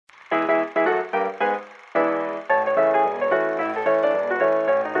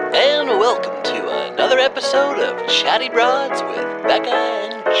welcome to another episode of Chatty Broads with Bekah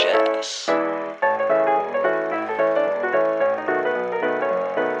and Jess.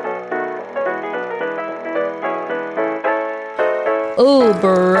 Oh,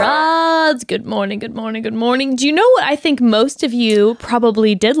 broads. Good morning, good morning, good morning. Do you know what I think most of you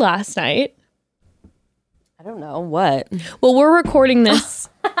probably did last night? I don't know. What? Well, we're recording this.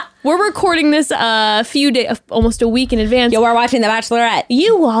 We're recording this a few days, almost a week in advance. You were watching The Bachelorette.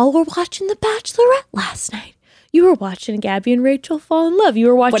 You all were watching The Bachelorette last night. You were watching Gabby and Rachel fall in love. You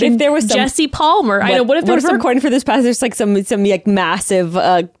were watching What if there was Jesse Palmer. I know. What if there was we're recording for this past? There's like some like massive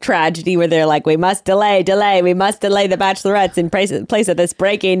tragedy where they're like, we must delay. We must delay the Bachelorettes in place of this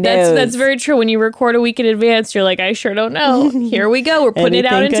breaking news. That's very true. When you record a week in advance, you're like, I sure don't know. Here we go. We're putting it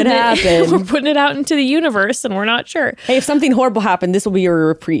out into we're putting it out into the universe, and we're not sure. Hey, if something horrible happened, this will be your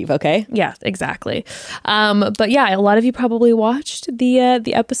reprieve. Okay. Yeah, exactly. But yeah, a lot of you probably watched the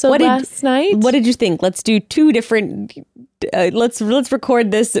episode last night. What did you think? Let's do two different. Let's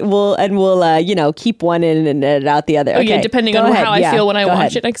record this. We'll keep one in and edit out the other. Okay, yeah, depending on how I feel when I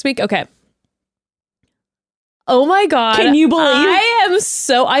watch it next week. Okay. Oh my God. Can you believe? I am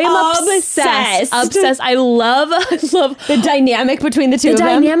obsessed. I love the dynamic between the two of them.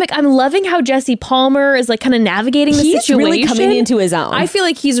 The dynamic. I'm loving how Jesse Palmer is like kind of navigating the situation. He's really coming into his own. I feel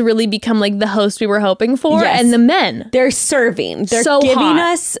like he's really become like the host we were hoping for. Yes. And the men. They're serving. They're so giving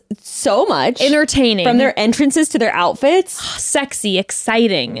hot. us so much. Entertaining. From their entrances to their outfits. Sexy,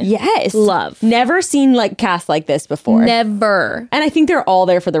 exciting. Yes. Love. Never seen like cast like this before. Never. And I think they're all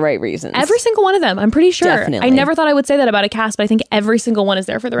there for the right reasons. Every single one of them. I'm pretty sure. Definitely. I never thought I would say that about a cast, but I think every single one is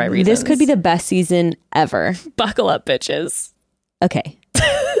there for the right reasons. This could be the best season ever. Buckle up, bitches. Okay.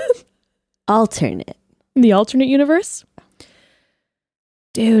 Alternate. The alternate universe?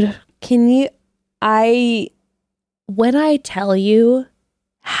 Dude. When I tell you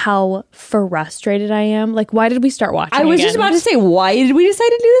how frustrated I am, like, why did we start watching I was again? just about to say, why did we decide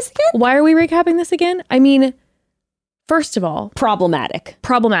to do this again? Why are we recapping this again? I mean, first of all, problematic.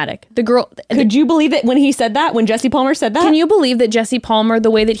 The girl. Could you believe it when he said that? When Jesse Palmer said that? Can you believe that Jesse Palmer, the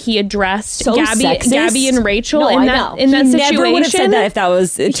way that he addressed Gabby and Rachel in that situation? Never would have said that if that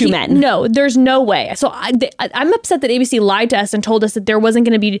was two men. No, there's no way. So I'm upset that ABC lied to us and told us that there wasn't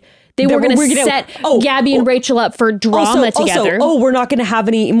going to be. They were going to set Gabby and Rachel up for drama together. We're not going to have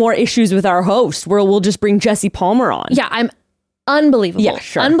any more issues with our host. We'll just bring Jesse Palmer on. Yeah, I'm unbelievable. Yeah,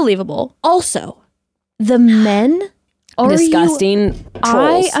 sure. Unbelievable. Also, the men. Disgusting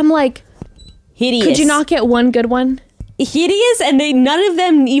trolls. I'm like, hideous. Could you not get one good one? Hideous, and none of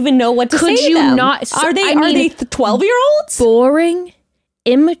them even know what to say to them. Are they 12-year-olds? Boring,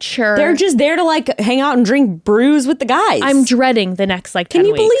 immature. They're just there to like hang out and drink brews with the guys. I'm dreading the next 10 Can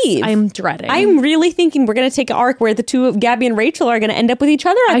you weeks. believe? I'm dreading. I'm really thinking we're going to take an arc where the two of Gabby and Rachel are going to end up with each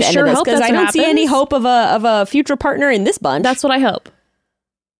other at the end of this, because I don't see any hope of a future partner in this bunch. That's what I hope.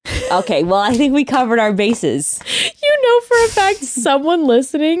 Okay, well, I think we covered our bases. You know for a fact someone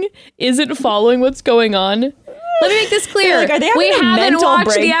listening isn't following what's going on. Let me make this clear. Like, are they having we a haven't mental watched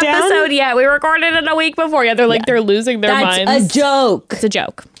breakdown? the episode yet. We recorded it a week before. Yeah, they're losing their minds. That's a joke. It's a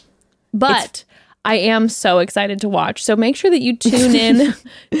joke. But I am so excited to watch. So make sure that you tune in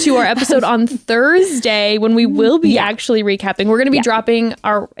to our episode on Thursday when we will be actually recapping. We're going to be dropping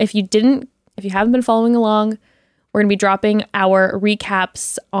our, if you haven't been following along, we're going to be dropping our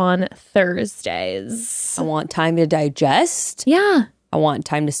recaps on Thursdays. I want time to digest. Yeah. I want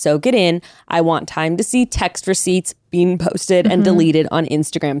time to soak it in. I want time to see text receipts being posted and deleted on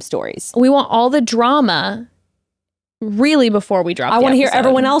Instagram stories. We want all the drama really before we drop I want to hear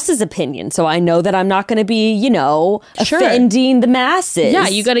everyone else's opinion, so I know that I'm not going to be, offending the masses. Yeah,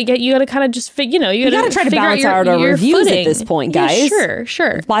 you got to kind of just, you got to try to balance out our reviews at this point, guys. Yeah,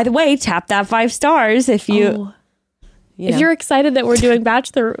 sure. By the way, tap that 5 stars if you... If you're excited that we're doing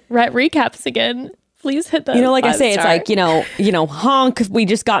Bachelorette recaps again, please hit that. Like I say, it's like, honk, we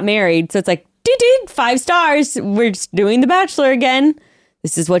just got married. So it's like, 5 stars. We're just doing The Bachelor again.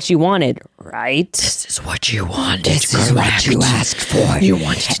 This is what you wanted, right? This is what you wanted. This is what you asked for. You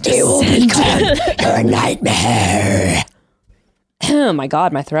wanted to It will become your nightmare. Oh my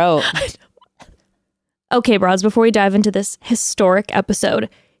God, my throat. Okay, broads, before we dive into this historic episode,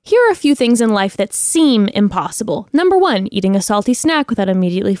 here are a few things in life that seem impossible. Number 1, eating a salty snack without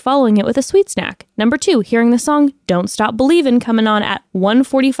immediately following it with a sweet snack. Number 2, hearing the song Don't Stop Believin' coming on at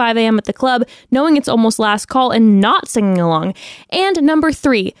 1:45 a.m. at the club, knowing it's almost last call and not singing along. And number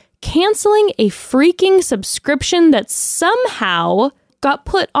 3, canceling a freaking subscription that somehow got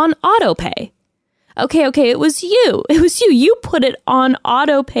put on autopay. Okay, it was you. You put it on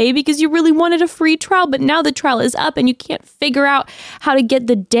auto pay because you really wanted a free trial, but now the trial is up and you can't figure out how to get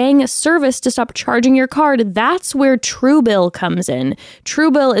the dang service to stop charging your card. That's where Truebill comes in.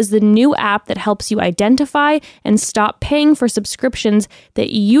 Truebill is the new app that helps you identify and stop paying for subscriptions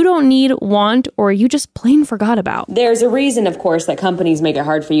that you don't need, want, or you just plain forgot about. There's a reason, of course, that companies make it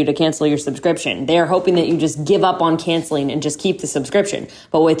hard for you to cancel your subscription. They're hoping that you just give up on canceling and just keep the subscription.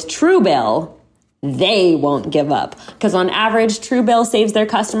 But with Truebill, they won't give up, because on average, Truebill saves their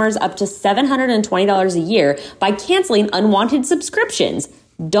customers up to $720 a year by canceling unwanted subscriptions.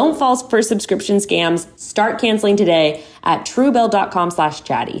 Don't fall for subscription scams. Start canceling today at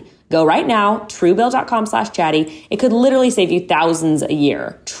Truebill.com/chatty. Go right now, Truebill.com/chatty. It could literally save you thousands a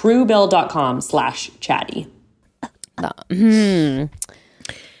year. Truebill.com/chatty.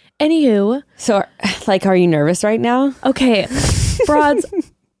 Anywho. So, like, are you nervous right now? Okay, broads.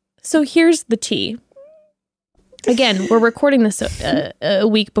 So here's the tea. Again, we're recording this a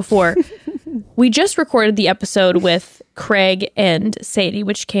week before. We just recorded the episode with Craig and Sadie,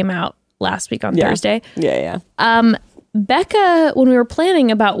 which came out last week on Thursday. Yeah. Bekah, when we were planning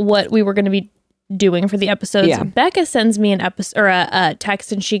about what we were going to be doing for the episode, Yeah. Bekah sends me an episode or a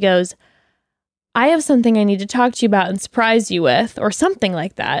text, and she goes, "I have something I need to talk to you about and surprise you with," or something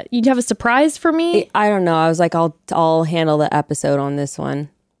like that. You'd have a surprise for me? I don't know. I was like, I'll handle the episode on this one.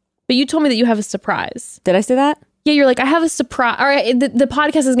 But you told me that you have a surprise. Did I say that? Yeah, you're like, I have a surprise. All right, the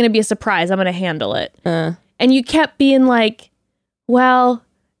podcast is going to be a surprise. I'm going to handle it. And you kept being like, well,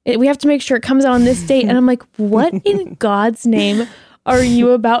 we have to make sure it comes out on this date. And I'm like, what in God's name are you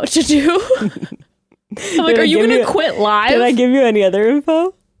about to do? I'm like, are you going to quit live? Did I give you any other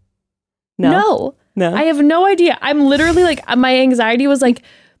info? No. I have no idea. I'm literally like, my anxiety was like,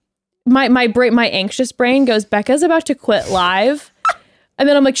 my anxious brain goes, Becca's about to quit live. And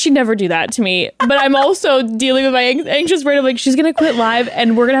then I'm like, she'd never do that to me. But I'm also dealing with my anxious brain of like, she's going to quit live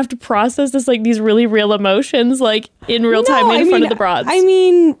and we're going to have to process this, like these really real emotions, like in real time in front of the broads. I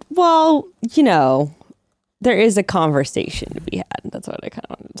mean, well, you know, there is a conversation to be had. That's what I kind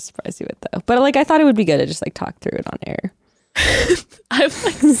of wanted to surprise you with though. But like, I thought it would be good to just like talk through it on air. I'm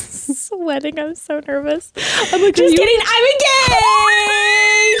like sweating. I'm so nervous. I'm like, just kidding. I'm engaged.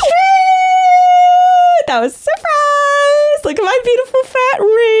 That was a surprise. Look at my beautiful fat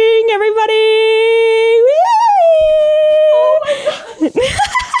ring, everybody. Oh my God.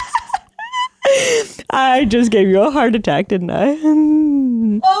 I just gave you a heart attack, didn't I?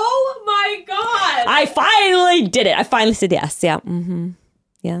 Oh my God. I finally did it. I finally said yes. Yeah. Mm-hmm.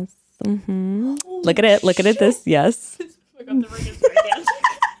 Yes. Mm-hmm. Look at it. Look at it. This. Yes. The ring is gigantic.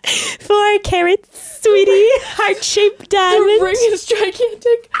 4 carats, sweetie. Heart-shaped diamond. The ring is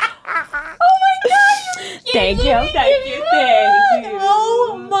gigantic. Oh my God. Thank you.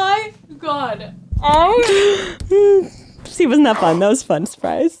 Oh my God. See, wasn't that fun? That was a fun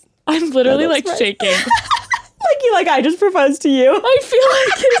surprise. I'm literally like shaking. like I just proposed to you. I feel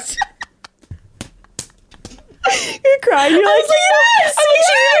like it's... You're crying. You're like, yes. I'm like,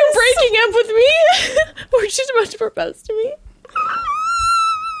 she's either breaking up with me or she's about to propose to me.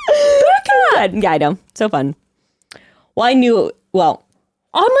 God. Yeah, I know. So fun. Well, I knew. Well,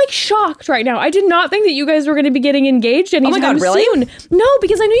 I'm like shocked right now. I did not think that you guys were going to be getting engaged anytime soon. No,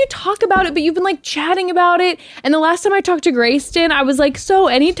 because I know you talk about it, but you've been like chatting about it. And the last time I talked to Grayston, I was like, so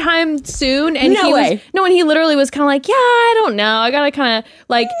anytime soon? And no way. And he literally was kind of like, yeah, I don't know. I got to kind of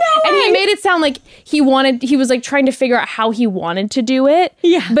like, and he made it sound like he was like trying to figure out how he wanted to do it.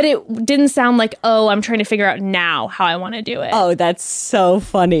 Yeah. But it didn't sound like, oh, I'm trying to figure out now how I want to do it. Oh, that's so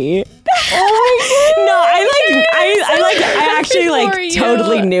funny. Oh my God. No, I actually like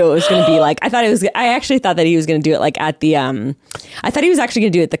totally knew it was going to be like, I actually thought that he was going to do it like at the, I thought he was actually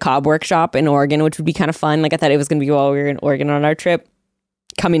going to do it at the Cobb workshop in Oregon, which would be kind of fun. Like I thought it was going to be while we were in Oregon on our trip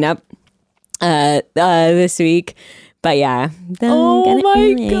coming up this week. But yeah. Oh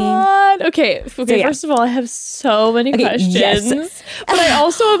my God. Okay. First of all, I have so many questions. Yes. But I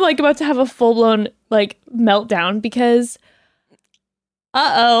also am like about to have a full blown like meltdown because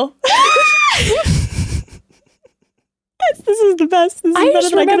This is the best.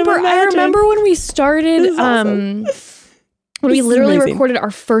 I remember when we started awesome. when we literally recorded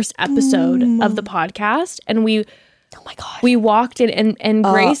our first episode of the podcast and we walked in and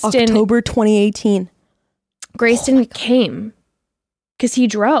Grayston October 2018. Grayston came because he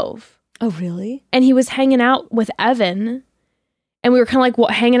drove. Oh really? And he was hanging out with Evan and we were kind of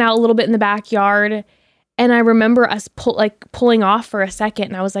like hanging out a little bit in the backyard. And I remember us pulling off for a second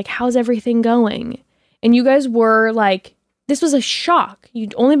and I was like, how's everything going? And you guys were like, this was a shock.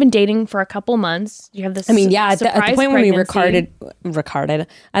 You'd only been dating for a couple months. You have this. I mean, yeah. At the point when we recorded,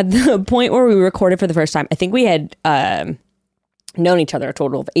 at the point where we recorded for the first time, I think we had known each other a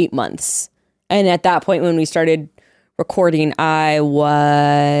total of 8 months. And at that point, when we started recording, I was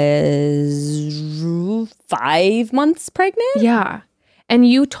 5 months pregnant. Yeah. And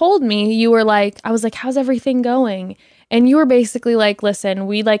you told me, you were like, I was like, how's everything going? And you were basically like, listen,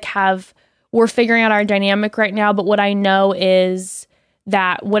 we're figuring out our dynamic right now. But what I know is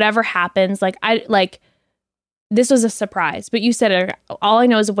that whatever happens, this was a surprise. But you said, all I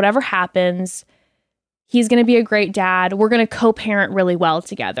know is whatever happens, he's going to be a great dad. We're going to co-parent really well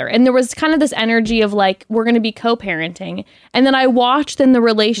together. And there was kind of this energy of like, we're going to be co-parenting. And then I watched then the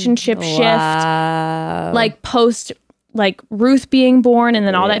relationship shift, like post, like Ruth being born and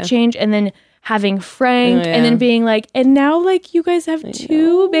then all that change. And then having Frank and then being like, and now like you guys have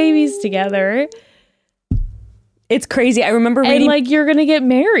two babies together. It's crazy. I remember reading, and like you're going to get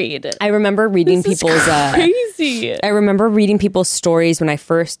married. I remember reading this people's, crazy. I remember reading people's stories when I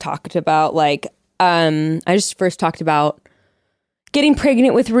first talked about like, I just first talked about getting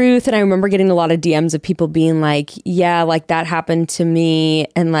pregnant with Ruth, and I remember getting a lot of DMs of people being like, yeah, like that happened to me,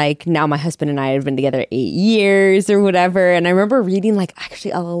 and like now my husband and I have been together 8 years or whatever. And I remember reading like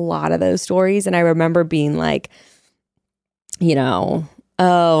actually a lot of those stories, and I remember being like, you know,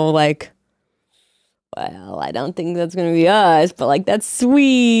 oh, like, well, I don't think that's gonna be us, but like that's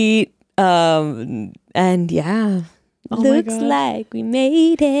sweet. And yeah. Looks like we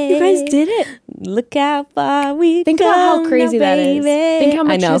made it. You guys did it. Look how far we Think about how crazy that is. Think how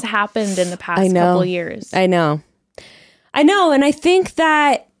much I know. has happened in the past couple years. I know. And I think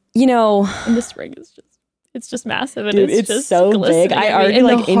that, you know, and this ring is just massive, and dude, it's just so big. I already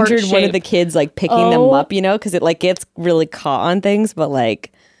like injured one of the shape. kids like picking them up, you know, because it like gets really caught on things, but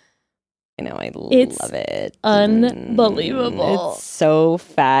like, you know, I love it. Unbelievable. It's so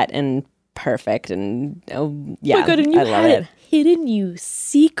fat and perfect, and yeah, my God, and you I love had it. Hidden, you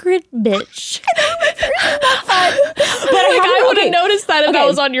secret bitch. But I would have noticed that if that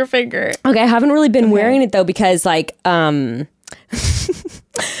was on your finger. Okay, I haven't really been wearing it though because like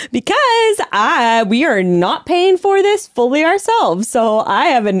because we are not paying for this fully ourselves. So I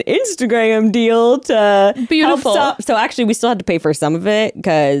have an Instagram deal to Beautiful. help stop. So actually we still had to pay for some of it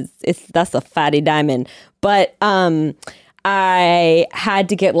because that's a fatty diamond. But I had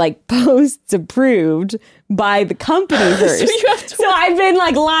to get like posts approved by the company first. So I've been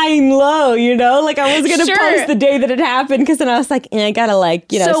like lying low, you know, like I was going to post the day that it happened. Cause then I was like, I gotta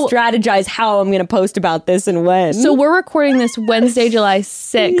like, you know, strategize how I'm going to post about this and when. So we're recording this Wednesday, July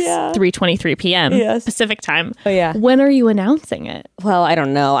 6th, 3:23 p.m. Pacific time. Oh yeah. When are you announcing it? Well, I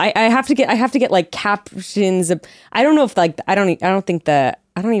don't know. I have to get like captions. I don't know if like, I don't even think that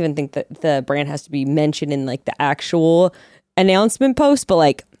the brand has to be mentioned in like the actual announcement post, but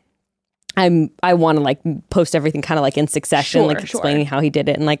like I want to like post everything kind of like in succession, like explaining how he did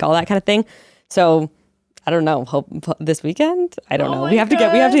it and like all that kind of thing. So I don't know. Hope this weekend. I don't know. We haven't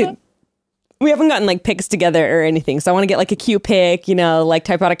gotten like pics together or anything. So I want to get like a cute pic, you know, like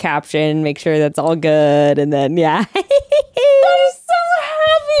type out a caption, make sure that's all good, and then yeah. I'm so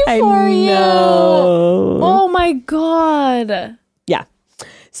happy for you. Oh my God. Yeah.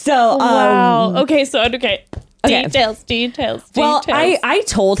 So wow. Okay. Details. Well, I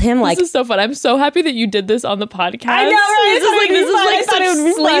told him like this is so fun. I'm so happy that you did this on the podcast. I know, right? This is like such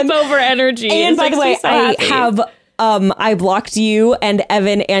sleepover energy. And by the way, I have I blocked you and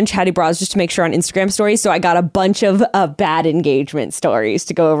Evan and Chatty Bras just to make sure on Instagram stories. So I got a bunch of bad engagement stories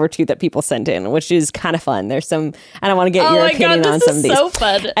to go over to that people sent in, which is kind of fun. There's some, and I want to get your opinion on some of these. So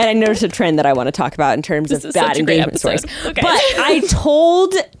fun. And I noticed a trend that I want to talk about in terms of bad engagement stories. Okay. But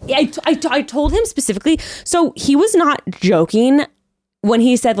I told him specifically. So he was not joking when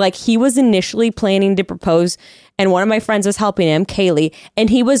he said like he was initially planning to propose, and one of my friends was helping him, Kaylee, and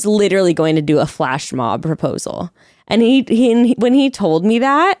he was literally going to do a flash mob proposal. And he when he told me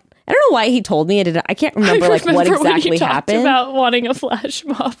that, I don't know why he told me it. I can't remember like what exactly happened. About wanting a flash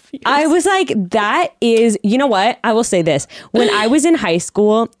mob. Yes. I was like, that is, you know what? I will say this. When I was in high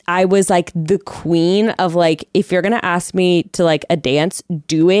school, I was like the queen of like, if you're going to ask me to like a dance,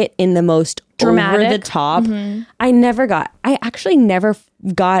 do it in the most dramatic, over the top. Mm-hmm. I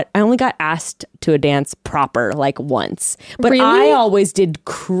only got asked to a dance proper like once, but really? I always did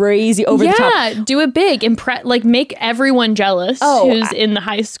crazy over the top. Yeah, do it big, like make everyone jealous who's in the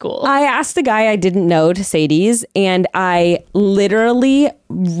high school. I asked the guy I didn't know to Sadie's, and I literally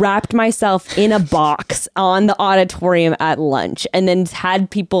wrapped myself in a box on the auditorium at lunch, and then had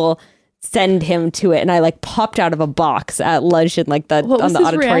people send him to it, and I like popped out of a box at lunch and like on the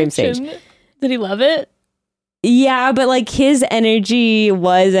auditorium reaction? stage. Did he love it? Yeah, but like his energy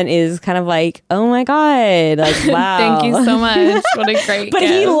was and is kind of like, oh my God, like wow. Thank you so much. What a great But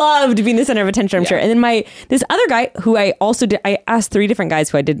gift. he loved being the center of attention, I'm sure. And then this other guy who I also did, I asked 3 different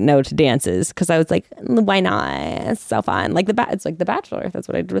guys who I didn't know to dances because I was like, why not? It's so fun. Like it's like The Bachelor. That's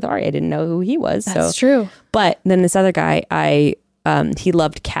what I did with Ari. I didn't know who he was. That's true. But then this other guy, he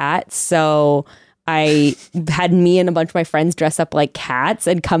loved cats, so I had me and a bunch of my friends dress up like cats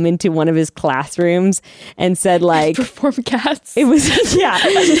and come into one of his classrooms and said like Perform cats. it was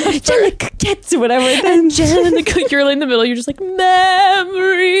cats or whatever. And Jen and the girl in the middle, you're just like memories.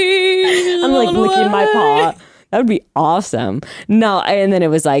 I'm like licking my paw. That would be awesome. No, and then it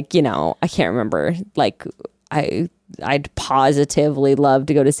was like, you know, I can't remember. Like I'd positively love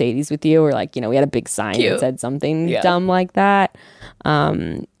to go to Sadie's with you, or like, you know, we had a big sign that said something dumb like that.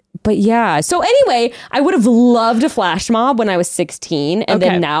 But yeah, so anyway, I would have loved a flash mob when I was 16. And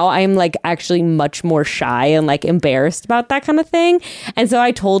then now I'm like actually much more shy and like embarrassed about that kind of thing. And so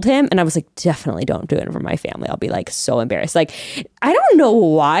I told him, and I was like, definitely don't do it for my family. I'll be like so embarrassed. Like, I don't know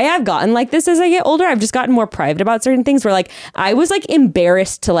why I've gotten like this as I get older. I've just gotten more private about certain things where like I was like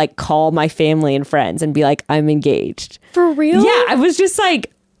embarrassed to like call my family and friends and be like, I'm engaged. For real? Yeah, I was just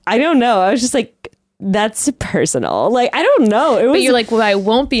like, I don't know. I was just like, that's personal. Like, I don't know. It was, but you're like, what I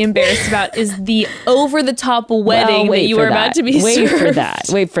won't be embarrassed about is the over-the-top wedding that you were about to be Wait served.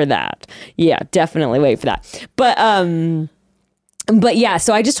 Wait for that. Yeah, definitely wait for that. But yeah,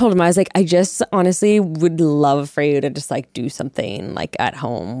 so I just told him, I was like, I just honestly would love for you to just like do something like at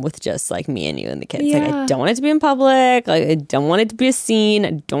home with just like me and you and the kids. Like, I don't want it to be in public. Like, I don't want it to be a scene.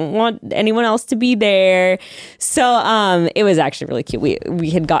 I don't want anyone else to be there. So it was actually really cute. We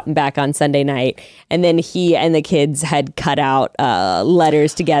had gotten back on Sunday night, and then he and the kids had cut out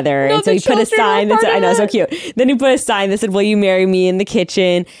letters together. No, and so he put a sign that said, I know, so cute. Then he put a sign that said, will you marry me, in the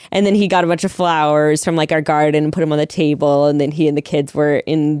kitchen? And then he got a bunch of flowers from like our garden and put them on the table. And then he and the kids were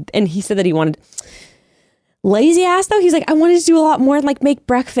in, and he said that he wanted, lazy ass though, he's like, I wanted to do a lot more and like make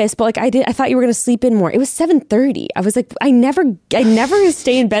breakfast, but like I thought you were gonna sleep in more. It was 7:30. I was like, I never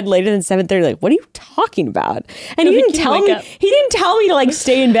stay in bed later than 7:30. Like, what are you talking about? And he didn't tell me to like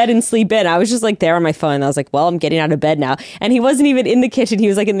stay in bed and sleep in. I was just like there on my phone, and I was like, well, I'm getting out of bed now. And he wasn't even in the kitchen. He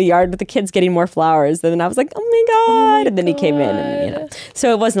was like in the yard with the kids getting more flowers. And then I was like, oh my God. And then he came in, and you know,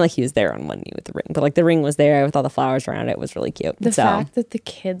 so it wasn't like he was there on one knee with the ring, but like the ring was there with all the flowers around it. It was really cute. The fact that the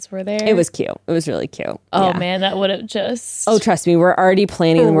kids were there, it was cute. It was really cute. Oh man, that would have just trust me, we're already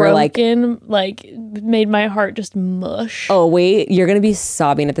planning. We're like made my heart just mush. Oh wait, you're gonna be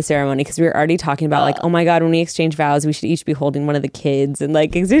sobbing at the ceremony because we were already talking about like, oh my God, when we exchange vows, we should each be holding one of the kids, and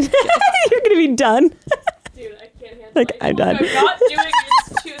like you're gonna be done. Dude, I can't handle like, I'm done. I'm not doing it.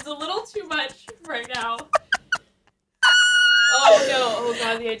 It's a little too much right now. Oh no! Oh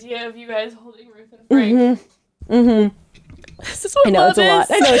God, the idea of you guys holding Ruth and Frank. Mm-hmm. This is what I know love it's a lot.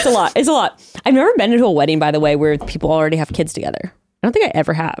 I know it's a lot. It's a lot. I've never been to a wedding, by the way, where people already have kids together. I don't think I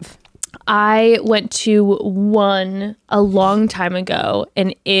ever have. I went to one a long time ago,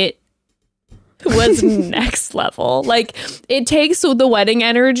 and it was next level. Like, it takes the wedding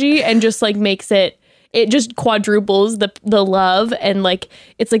energy and just like makes it just quadruples the love, and like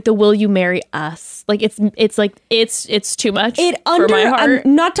it's like the will you marry us? Like it's too much for my heart.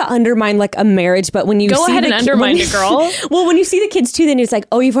 Not to undermine like a marriage, but when you go ahead and undermine it, girl. Well, when you see the kids too, then it's like,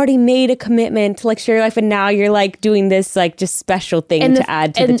 oh, you've already made a commitment to like share your life, and now you're like doing this like just special thing to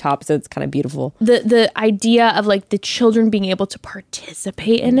add to the top. So it's kind of beautiful. The idea of like the children being able to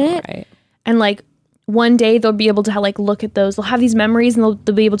participate in it, right. And like one day they'll be able to look at those. They'll have these memories, and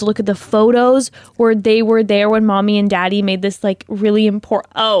they'll be able to look at the photos where they were there when mommy and daddy made this like really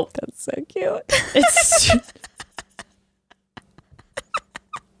important. Oh, that's so cute. It's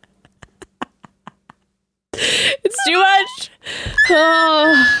it's too much.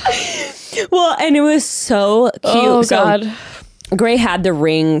 Oh. Well, and it was so cute. Oh God. Gray had the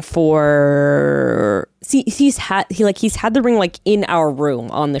ring for he's had the ring like in our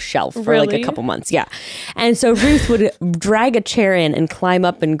room on the shelf for like a couple months. Yeah. And so Ruth would drag a chair in and climb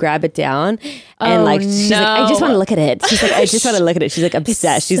up and grab it down. And like she's like, I just want to look at it. She's like, I just want to look at it. She's like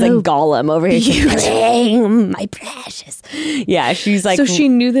obsessed. She's like Gollum over here. She's like, ring, my precious. Yeah, she's like, so she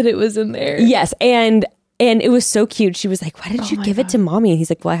knew that it was in there. Yes. And it was so cute. She was like, why didn't you give it to mommy? And he's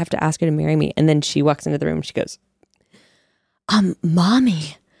like, well, I have to ask her to marry me. And then she walks into the room and she goes,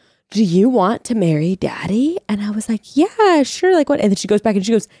 mommy, do you want to marry daddy? And I was like, yeah, sure. Like what? And then she goes back and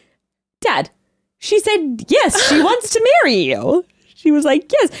she goes, Dad, she said, yes, she wants to marry you. She was like,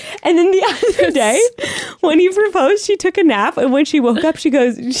 yes. And then the other day when he proposed, she took a nap. And when she woke up,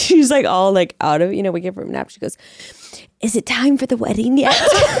 she's like all like out of, we give her a nap. She goes, is it time for the wedding yet?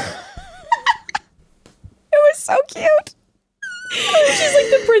 It was so cute. She's like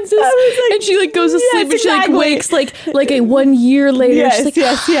the princess, and she like goes to sleep, and she like wakes like a 1 year later. Yes, she's like,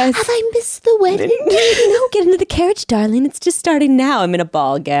 yes. Have I missed the wedding? No, get into the carriage, darling. It's just starting now. I'm in a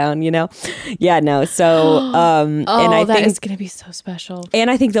ball gown, Yeah, no. So, and I that think is gonna be so special. And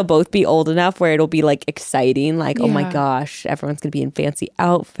I think they'll both be old enough where it'll be like exciting. Like, oh my Yeah. gosh, everyone's gonna be in fancy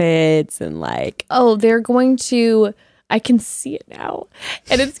outfits and like. Oh, they're going to. I can see it now.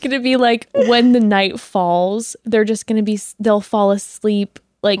 And it's going to be like when the night falls, they'll fall asleep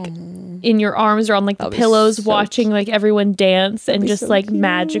like in your arms or on like the pillows watching like everyone dance and just like cute.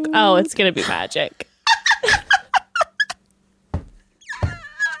 Magic. Oh, it's going to be magic. I love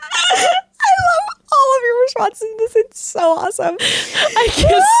all of your responses to this. It's so awesome. I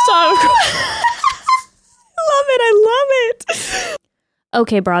can't stop. I love it.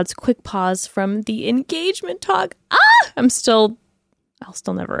 Okay, broads, quick pause from the engagement talk. I'll still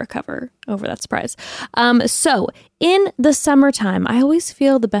never recover over that surprise. So in the summertime, I always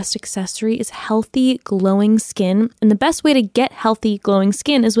feel the best accessory is healthy, glowing skin. And the best way to get healthy, glowing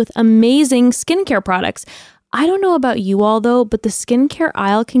skin is with amazing skincare products. I don't know about you all though, but the skincare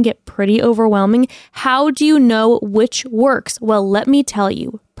aisle can get pretty overwhelming. How do you know which works? Well, let me tell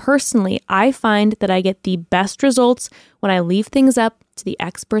you. Personally, I find that I get the best results when I leave things up to the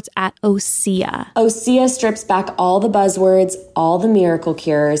experts at Osea. Osea strips back all the buzzwords, all the miracle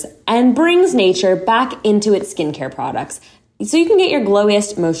cures, and brings nature back into its skincare products. So you can get your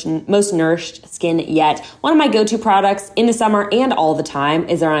glowiest, most nourished skin yet. One of my go-to products in the summer and all the time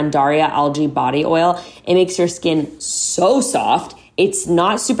is their Andaria Algae Body Oil. It makes your skin so soft. It's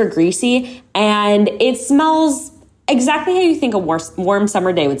not super greasy, and it smells exactly how you think a warm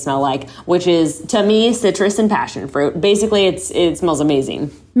summer day would smell like, which is, to me, citrus and passion fruit. Basically, it smells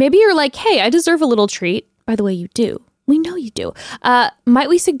amazing. Maybe you're like, hey, I deserve a little treat. By the way, you do. We know you do. Might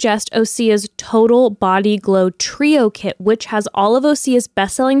we suggest Osea's Total Body Glow Trio Kit, which has all of Osea's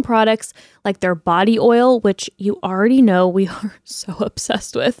best-selling products like their body oil, which you already know we are so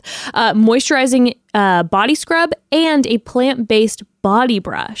obsessed with, moisturizing body scrub, and a plant-based body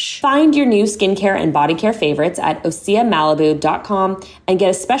brush. Find your new skincare and body care favorites at OseaMalibu.com and get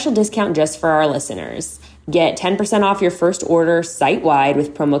a special discount just for our listeners. Get 10% off your first order site-wide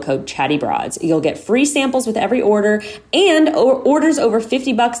with promo code ChattyBroads. You'll get free samples with every order, and orders over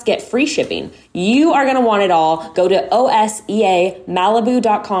 $50 get free shipping. You are going to want it all. Go to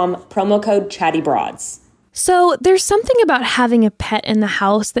OSEAMalibu.com, promo code ChattyBroads. So there's something about having a pet in the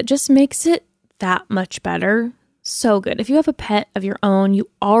house that just makes it that much better. So good. If you have a pet of your own, you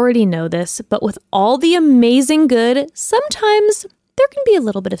already know this, but with all the amazing good, sometimes there can be a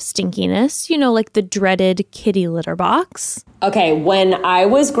little bit of stinkiness, like the dreaded kitty litter box. Okay, when I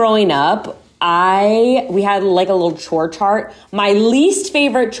was growing up, we had like a little chore chart. My least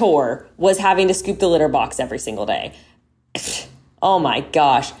favorite chore was having to scoop the litter box every single day. Oh my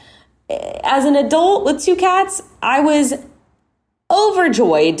gosh. As an adult with 2 cats, I was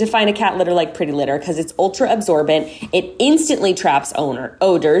overjoyed to find a cat litter like Pretty Litter because it's ultra absorbent. It instantly traps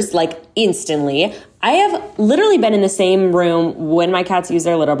odors, like instantly. I have literally been in the same room when my cats use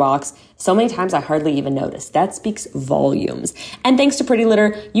their litter box so many times I hardly even notice. That speaks volumes. And thanks to Pretty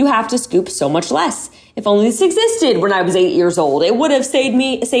Litter, you have to scoop so much less. If only this existed when I was 8 years old, it would have saved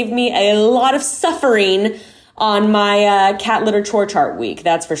me a lot of suffering on my cat litter chore chart week.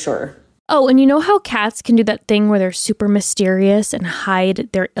 That's for sure. Oh, and you know how cats can do that thing where they're super mysterious and hide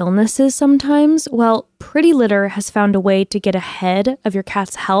their illnesses sometimes? Well, Pretty Litter has found a way to get ahead of your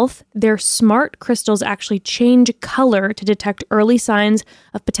cat's health. Their smart crystals actually change color to detect early signs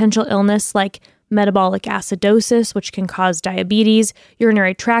of potential illness like metabolic acidosis, which can cause diabetes,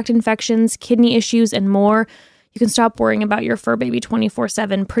 urinary tract infections, kidney issues, and more. You can stop worrying about your fur baby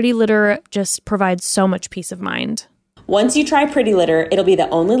 24/7. Pretty Litter just provides so much peace of mind. Once you try Pretty Litter, it'll be the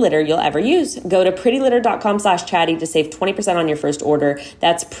only litter you'll ever use. Go to prettylitter.com/chatty to save 20% on your first order.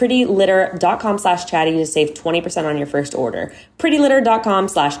 That's prettylitter.com/chatty to save 20% on your first order.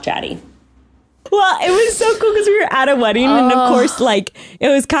 prettylitter.com/chatty. Well, it was so cool because we were at a wedding, and of course, like, it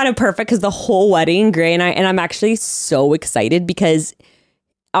was kind of perfect because the whole wedding, Gray and I'm actually so excited because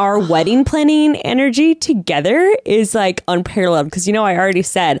our wedding planning energy together is like unparalleled. Because, I already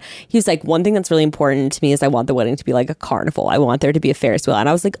said, he was like, one thing that's really important to me is I want the wedding to be like a carnival. I want there to be a Ferris wheel. And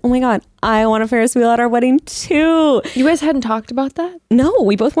I was like, oh my God, I want a Ferris wheel at our wedding too. You guys hadn't talked about that? No,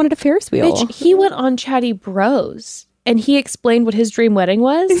 we both wanted a Ferris wheel. Bitch, he went on Chatty Bros and he explained what his dream wedding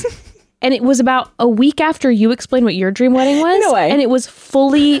was. and it was about a week after you explained what your dream wedding was. No way. And it was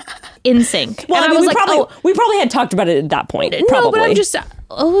fully in sync. Well, and I mean, was we probably had talked about it at that point. no, Probably. but I'm just,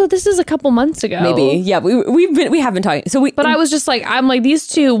 this is a couple months ago. maybe. Yeah, we have been talking. So But I was just like, I'm like, these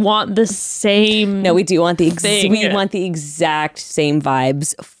two want the same. No, we do want thing. we want the exact same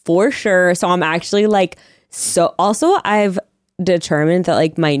vibes for sure. So I'm actually like, so also I've determined that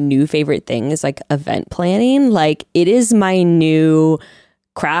like my new favorite thing is like event planning. Like it is my new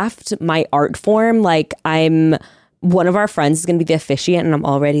craft, my art form. Like one of our friends is going to be the officiant, and I'm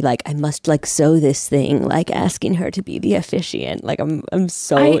already like, I must like sew this thing, like asking her to be the officiant. Like I'm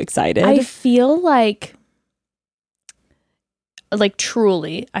so excited. I feel like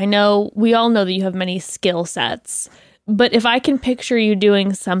truly, I know we all know that you have many skill sets, but if I can picture you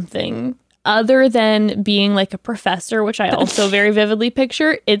doing something other than being like a professor, which I also very vividly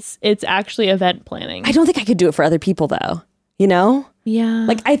picture, it's actually event planning. I don't think I could do it for other people though. You know? Yeah.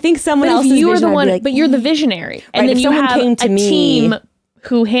 Like I think someone But else if you are the one, like, but you're the visionary, and Right, then if you someone have came to a me- team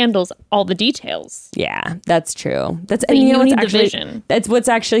who handles all the details. yeah, that's true. That's But and you know what's need the actually, vision. That's what's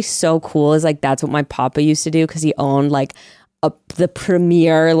actually so cool is like that's what my papa used to do because he owned like the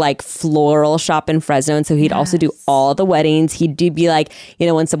premier like floral shop in Fresno, and so he'd also do all the weddings. He'd be like, you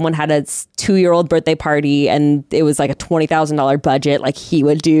know, when someone had a 2-year-old birthday party and it was like a $20,000 budget, like he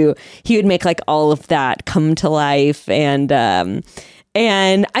would make like all of that come to life. And I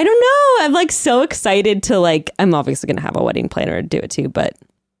don't know, I'm like so excited to like, I'm obviously gonna have a wedding planner to do it too, but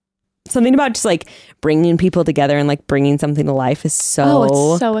something about just like bringing people together and like bringing something to life is so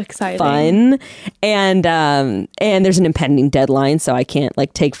it's so exciting, fun. And there's an impending deadline, so I can't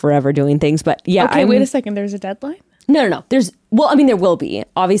like take forever doing things. But yeah, Okay, wait a second. There's a deadline? No. There will be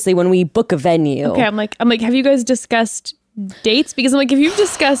obviously when we book a venue. Okay, I'm like, have you guys discussed dates? Because I'm like, if you've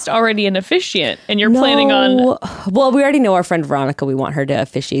discussed already an officiant and you're planning on, well, we already know our friend Veronica. We want her to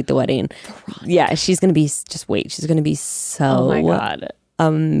officiate the wedding. Yeah, she's gonna be. Just wait, she's gonna be so. oh my god.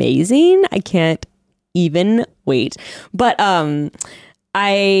 Amazing. I can't even wait. But oh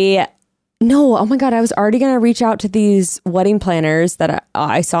my god, I was already gonna reach out to these wedding planners that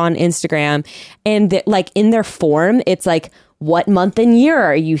I saw on Instagram, and like in their form it's like, what month and year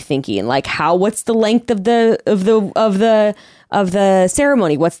are you thinking? Like what's the length of the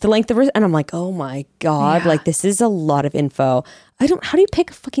ceremony? What's the length of and I'm like, oh my god, like this is a lot of info. How do you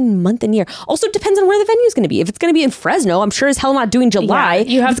pick a fucking month and year? Also, it depends on where the venue is going to be. If it's going to be in Fresno, I'm sure as hell not doing July. Yeah,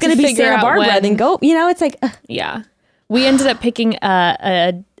 you have if it's to going to be figure Santa out Barbara, when. then go. You know, it's like Yeah. We ended up picking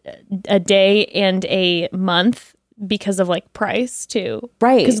a day and a month because of like price too.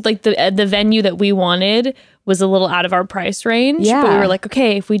 Right. Because like the venue that we wanted was a little out of our price range. Yeah. But we were like,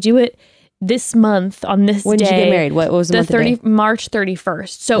 okay, if we do it this month on this when day. did you get married? What was the month and day? March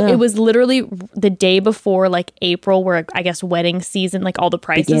 31st. So it was literally the day before like April, where I guess wedding season, like all the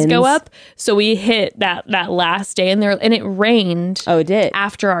prices go up. So we hit that last day and it rained. Oh, it did.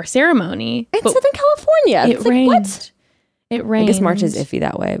 After our ceremony. In Southern California. It It's like, rained. what? It rained. I guess March is iffy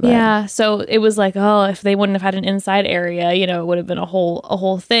that way. But. Yeah, so it was like, oh, if they wouldn't have had an inside area, you know, it would have been a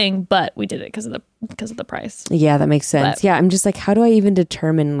whole thing. But we did it because of the price. Yeah, that makes sense. But- yeah, I'm just like, how do I even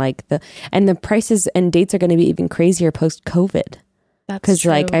determine like the prices and dates are going to be even crazier post COVID? That's Because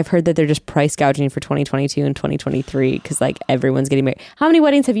true. like I've heard that they're just price gouging for 2022 and 2023 because like everyone's getting married. How many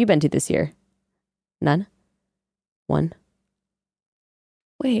weddings have you been to this year? None. One.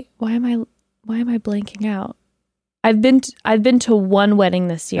 Wait, why am I blanking out? I've been to one wedding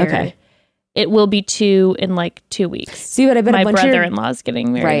this year. Okay. It will be 2 in like 2 weeks. See what I bet My a bunch brother-in-law's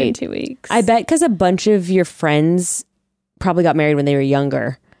getting married in Right. 2 weeks. I bet because a bunch of your friends probably got married when they were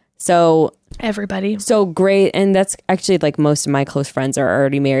younger. So Everybody. Gray, and that's actually like most of my close friends are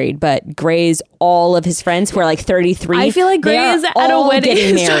already married, but Gray's all of his friends who are like 33. I feel like they Gray are is at a all wedding.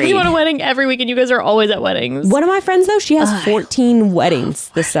 getting He's talking married. about a wedding every week, and you guys are always at weddings. One of my friends though, she has 14 weddings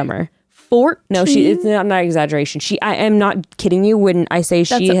this summer. 14? No, it's not an exaggeration. I am not kidding you when I say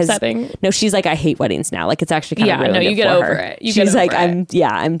she That's has. upsetting. No, she's like, I hate weddings now. Like it's actually kind of ruined you it get for over her. it. You She's get like, over it.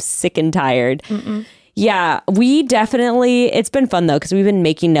 I'm sick and tired. Yeah, we definitely, it's been fun though, because we've been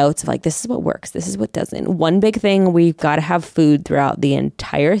making notes of like, this is what works, this is what doesn't. One big thing, we've got to have food throughout the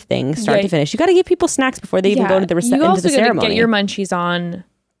entire thing, start to finish. You got to give people snacks before they even go to the You into also the gotta ceremony. get your munchies on.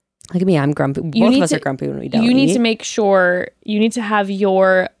 Look at me, I'm grumpy. Both of us are grumpy when we don't You need eat. to make sure, you need to have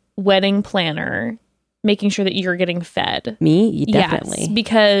your wedding planner making sure that you're getting fed. Me? Definitely. Yes,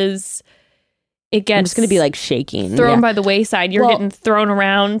 because it gets I'm just going to be like shaking. thrown Yeah. by the wayside. You're Well- getting thrown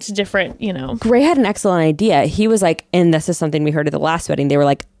around to different, Gray had an excellent idea. He was like, and this is something we heard at the last wedding. They were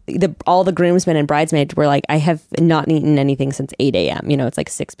like, all the groomsmen and bridesmaids were like, I have not eaten anything since 8 a.m. It's like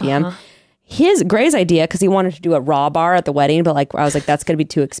 6 p.m. Gray's idea, because he wanted to do a raw bar at the wedding, but like I was like, that's gonna be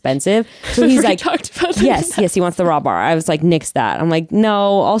too expensive. So he's like, talked about that. yes, he wants the raw bar. I was like, nix that. I'm like,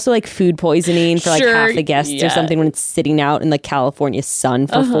 no. Also like food poisoning for like half the guests or something when it's sitting out in the California sun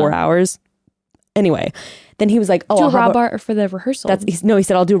for 4 hours. Anyway, then he was like, oh, do a raw bar for the rehearsal. he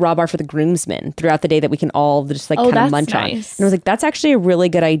said, I'll do raw bar for the groomsmen throughout the day that we can all just like kind of munch on. And I was like, that's actually a really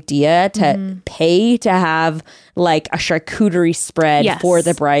good idea to pay to have like a charcuterie spread for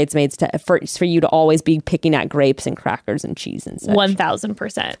the bridesmaids for you to always be picking at grapes and crackers and cheese and such.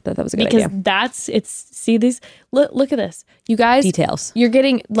 1,000%. That was a good idea. Because see these, look at this. You guys. Details. You're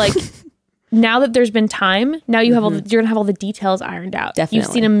getting like... Now that there's been time, now you have you're gonna have all the details ironed out. Definitely.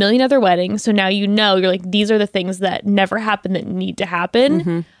 You've seen a million other weddings, so now you're like, these are the things that never happen that need to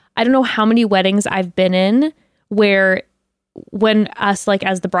happen. I don't know how many weddings I've been in where when us, like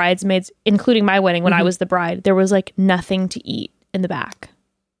as the bridesmaids, including my wedding, when I was the bride, there was like nothing to eat in the back.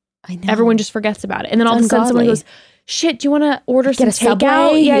 I know. Everyone just forgets about it. And then all of a sudden someone goes, shit, do you want to order some a takeout?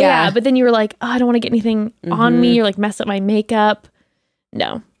 Subway? Yeah. But then you were like, oh, I don't want to get anything on me or like mess up my makeup.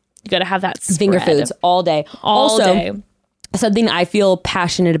 No. You got to have that spread. Finger foods all day. All day. Something I feel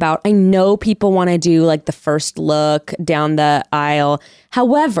passionate about. I know people want to do like the first look down the aisle.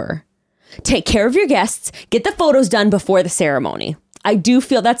 However, take care of your guests. Get the photos done before the ceremony. I do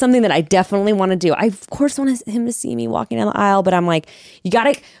feel that's something that I definitely want to do. I, of course, want him to see me walking down the aisle, but I'm like, you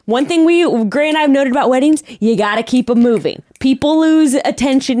got to, one thing Gray and I have noted about weddings, you got to keep them moving. People lose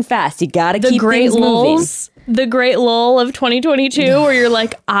attention fast. You got to keep things moving. The great lull of 2022 where you're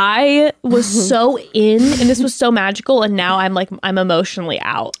like, I was so in and this was so magical, and now I'm emotionally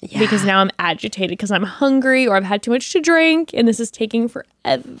out because now I'm agitated because I'm hungry or I've had too much to drink and this is taking forever.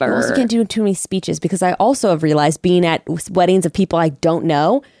 I also can't do too many speeches because I also have realized, being at weddings of people I don't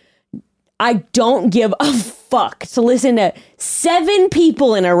know, I don't give a fuck to listen to 7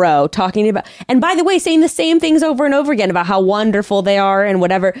 people in a row talking about, and by the way, saying the same things over and over again about how wonderful they are and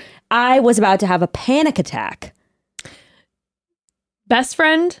whatever. I was about to have a panic attack. Best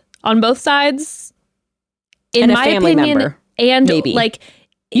friend on both sides, in and my a family opinion, member, and maybe. like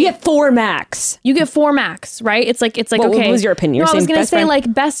you get 4 max. You get 4 max, right? It's like what, okay. What was your opinion? No, I was gonna say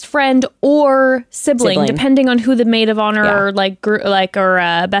like best friend or sibling, depending on who the maid of honor or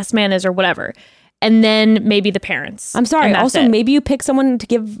best man is or whatever. And then maybe the parents. I'm sorry. Also, maybe you pick someone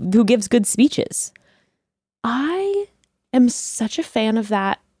who gives good speeches. I am such a fan of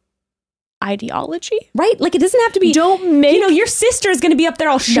that ideology, right? Like, it doesn't have to be. Your sister is going to be up there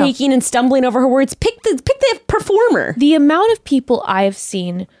all shaking and stumbling over her words. Pick the performer. The amount of people I have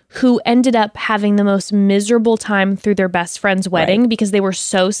seen who ended up having the most miserable time through their best friend's wedding because they were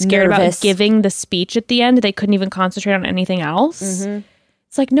so scared about giving the speech at the end, they couldn't even concentrate on anything else.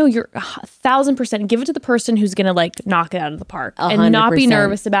 It's like, no, you're 1,000% give it to the person who's going to like knock it out of the park 100%. And not be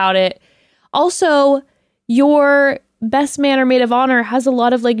nervous about it. Also, your best man or maid of honor has a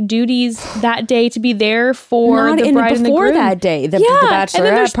lot of like duties that day to be there for the bride and the groom. Before that day, the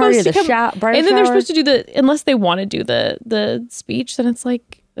bachelorette party, the bridal and then they're shower. supposed to do unless they want to do the speech, then it's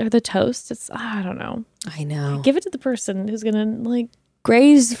like, or the toast. It's, I don't know. I know. Give it to the person who's gonna like.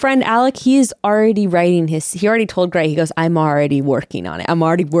 Gray's friend Alec, he already told Gray, he goes, I'm already working on it. I'm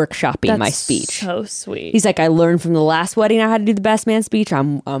already workshopping my speech. So sweet. He's like, I learned from the last wedding I had to do the best man speech.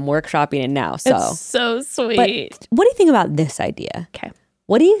 I'm workshopping it now. So it's so sweet. But what do you think about this idea? Okay.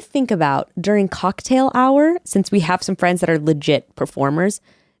 What do you think about during cocktail hour, since we have some friends that are legit performers,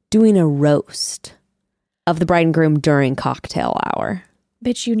 doing a roast of the bride and groom during cocktail hour?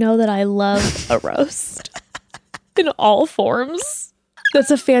 Bitch, you know that I love a roast in all forms. That's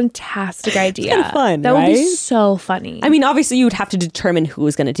a fantastic idea. It's kind of fun, that would be so funny. I mean, obviously, you would have to determine who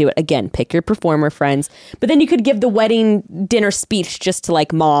was going to do it. Again, pick your performer friends. But then you could give the wedding dinner speech just to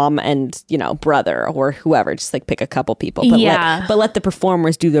like mom and, brother or whoever. Just like pick a couple people. But let the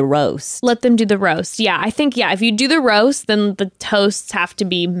performers do the roast. Let them do the roast. Yeah, I think, if you do the roast, then the toasts have to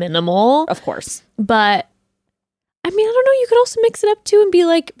be minimal. Of course. But I mean, I don't know. You could also mix it up too and be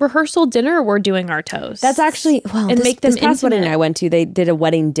like, rehearsal dinner, we're doing our toast. That's actually, make them this past wedding I went to, they did a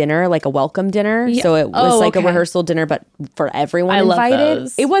wedding dinner, like a welcome dinner. Yeah. So it was a rehearsal dinner, but for everyone invited. Love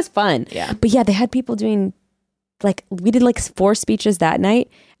those. It was fun. Yeah. But yeah, they had people doing, like, we did like 4 speeches that night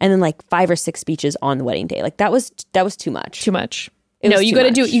and then like 5 or 6 speeches on the wedding day. Like that was too much. Too much. You got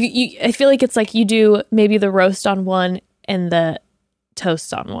to do, I feel like it's like you do maybe the roast on one and the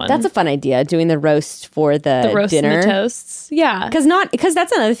toast on one. That's a fun idea, doing the roast for the roast dinner. And the toasts. Yeah. Because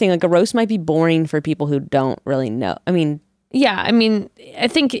that's another thing, like a roast might be boring for people who don't really know. I mean, Yeah, I mean, I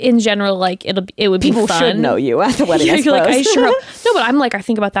think in general, like it would be People fun. should know you at the wedding. Yeah, I you're like, I suppose. sure hope. No, but I'm like, I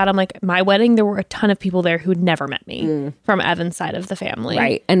think about that. I'm like, my wedding, there were a ton of people there who'd never met me from Evan's side of the family.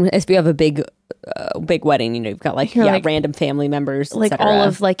 Right. And if you have a big wedding, you've got like, You're like- random family members, Like etc. all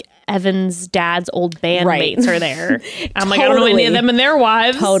of like Evan's dad's old bandmates are there. I'm like, I don't know Totally. any of them and their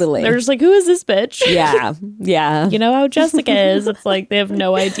wives. Totally. They're just like, who is this bitch? Yeah. Yeah. You know how Jessica is. It's like they have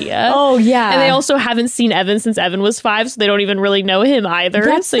no idea. Oh, yeah. And they also haven't seen Evan since Evan was 5, so they don't even really know him either.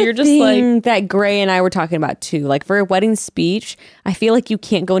 That's so the you're just thing like, that Gray and I were talking about too. Like for a wedding speech, I feel like you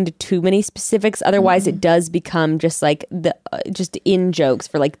can't go into too many specifics. Otherwise, it does become just like the just in jokes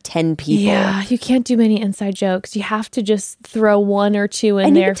for like 10 people. yeah, you can't do many inside jokes. You have to just throw one or two in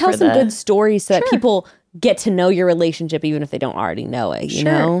and you there can tell for some the good stories so that people get to know your relationship, even if they don't already know it. You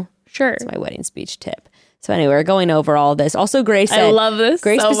know, Sure. that's my wedding speech tip. So anyway, we're going over all this. Also, Gray said, I love this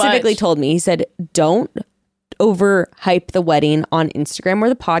Gray so specifically much. told me, he said, don't overhype the wedding on Instagram or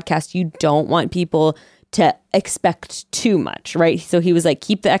the podcast. You don't want people to expect too much, right? So he was like,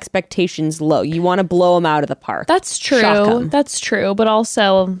 keep the expectations low. You want to blow them out of the park. That's Shock true. 'em. That's true. But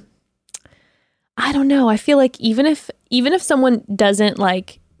also, I don't know. I feel like even if someone doesn't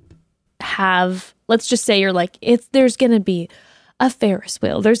like have, let's just say you're like, there's gonna be a Ferris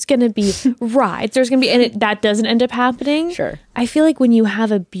wheel, there's gonna be rides, there's gonna be, and that doesn't end up happening. Sure. I feel like when you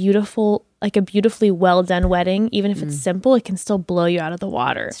have a beautifully well done wedding, even if it's simple, it can still blow you out of the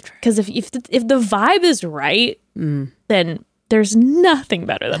water. Because if the vibe is right, then there's nothing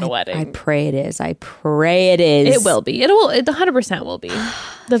better than a wedding. I pray it is. I pray it is. It will be. It 100% will be.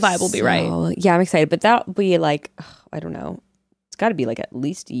 The vibe will be right. So, yeah, I'm excited. But that'll be like, I don't know. It's got to be like at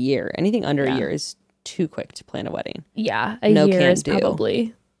least a year. Anything under a year is too quick to plan a wedding. Yeah, a No year can is do.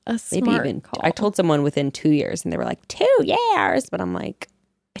 probably a smart Maybe even, call. I told someone within 2 years and they were like, 2 years. But I'm like,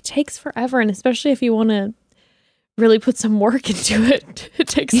 It takes forever, and especially if you want to really put some work into it, it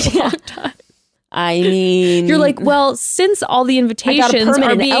takes a long time. I mean, You're like, well, since all the I invitations got a are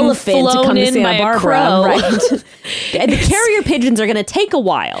permanent being elephant to flown come to in by Santa a Barbara, crow, right? And the carrier pigeons are going to take a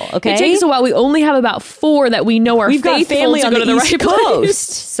while, okay? it takes a while. We only have about 4 that we know are We've got faithful family to on go the to the East right Coast. place.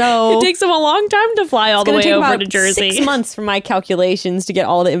 So It takes them a long time to fly all it's the going way to take over about to Jersey. 6 months from my calculations to get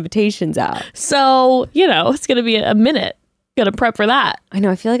all the invitations out. So, it's going to be a minute. Got to prep for that. I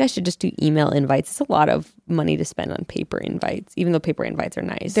know. I feel like I should just do email invites. It's a lot of money to spend on paper invites, even though paper invites are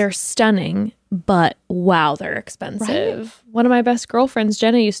nice. They're stunning, but wow, they're expensive. One of my best girlfriends,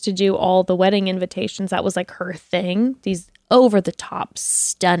 Jenna, used to do all the wedding invitations. That was like her thing. These over the top,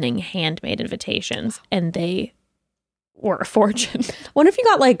 stunning handmade invitations, and they were a fortune. What if you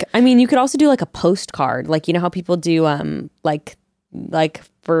got you could also do like a postcard, like you know how people do like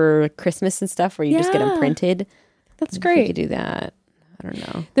for Christmas and stuff, where you just get them Yeah. printed. That's You great. could do that. I don't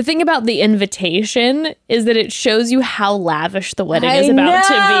know. The thing about the invitation is that it shows you how lavish the wedding is about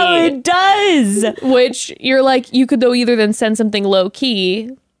to be. It does. Which you're like, you could though either then send something low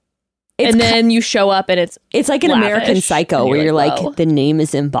key, and then you show up and it's like an American lavish, Psycho, and where you're like, whoa. the name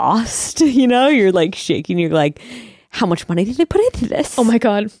is embossed. You're like shaking. You're like, how much money did they put into this? Oh my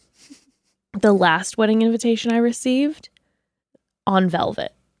God. The last wedding invitation I received on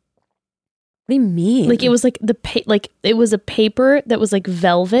velvet. What do you mean? Like it was like it was a paper that was like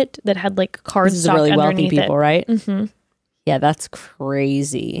velvet that had like cardstock This is really wealthy underneath people, it. right? Mm-hmm. Yeah, that's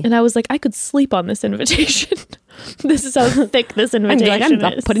crazy. And I was like, I could sleep on this invitation. This is how thick this invitation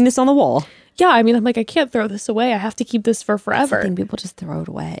I'm is. putting this on the wall. Yeah, I mean, I'm like, I can't throw this away. I have to keep this for forever. I think people just throw it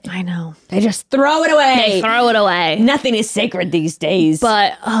away. I know. They just throw it away. They throw it away. Nothing is sacred these days.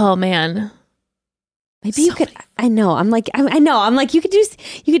 But oh man, maybe you could. I know. I'm like. You could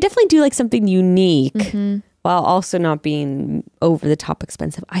definitely do like something unique while also not being over the top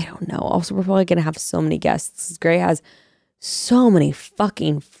expensive. I don't know. Also, we're probably gonna have so many guests. Gray has so many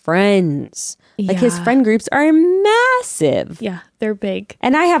fucking friends. Like his Yeah. friend groups are massive. yeah, they're big.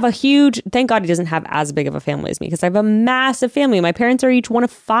 And I have a huge, thank God he doesn't have as big of a family as me, because I have a massive family. My parents are each one of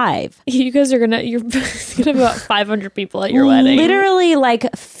 5. You guys are you're gonna have about 500 people at your wedding. Literally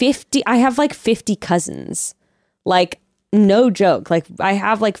like 50. I have like 50 cousins. Like, no joke. Like, I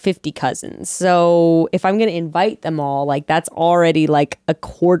have like 50 cousins. So if I'm going to invite them all, like that's already like a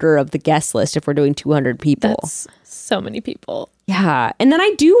quarter of the guest list if we're doing 200 people. That's so many people. Yeah. And then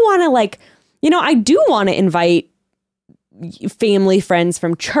I do want to I do want to invite family friends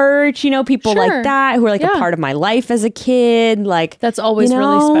from church, people Sure. like that who are like Yeah. a part of my life as a kid. Like, That's always you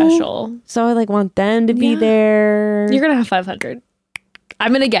really know? special. so I like want them to be Yeah. there. You're gonna have 500.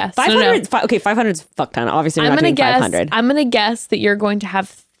 I'm gonna guess. No, 500. Okay, 500 is fuck ton. Obviously, we're I'm not gonna doing guess. 500. I'm gonna guess that you're going to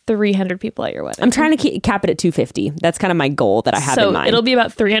have 300 people at your wedding. I'm trying to cap it at 250. That's kind of my goal that I have in mind. It'll be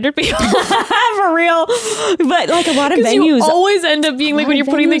about 300 people. For real. But like a lot of venues. You always end up being like when you're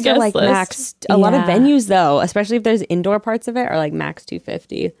putting the guest like list. Max, a lot of venues though, especially if there's indoor parts of it, are like max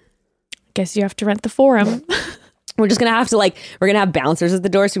 250. Guess you have to rent the Forum. We're just gonna have to we're gonna have bouncers at the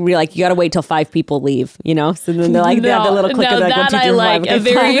door, so we're like, you gotta wait till 5 people leave, you know. So then they're like, they have the little clicker. No, like, that 1, 2, 3, I like 5. a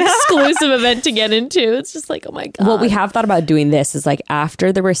very exclusive event to get into. It's just like, oh my god. What we have thought about doing this is like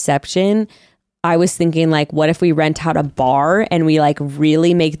after the reception, I was thinking like, what if we rent out a bar and we like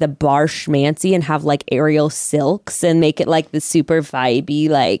really make the bar schmancy and have like aerial silks and make it like the super vibey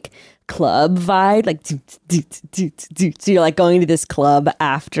like club vibe, like so you're like going to this club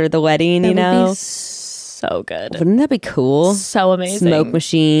after the wedding, you know. So good. Wouldn't that be cool? So amazing. Smoke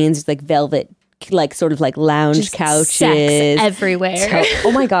machines, like velvet, like sort of like lounge just couches sex everywhere.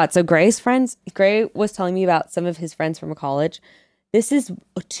 Oh my god! So Gray was telling me about some of his friends from college. This is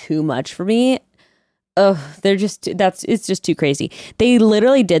too much for me. Oh, it's just too crazy. They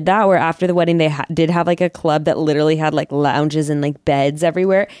literally did that where after the wedding they did have like a club that literally had like lounges and like beds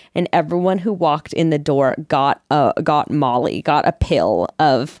everywhere, and everyone who walked in the door got Molly, got a pill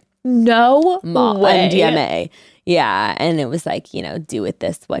of no way. MDMA. Yeah, and it was like, you know, do with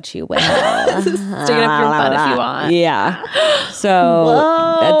this what you will. Stick it up your butt if you want. Yeah.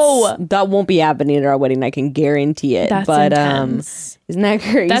 So that won't be happening at our wedding. I can guarantee it. That's but intense. Isn't that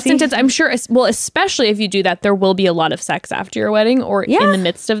crazy? That's intense. I'm sure. Well, especially if you do that, there will be a lot of sex after your wedding or in the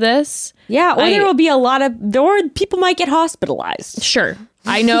midst of this. Yeah, or there will be a lot of, or people might get hospitalized. Sure.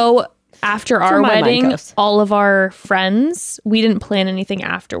 I know. After our wedding, all of our friends, we didn't plan anything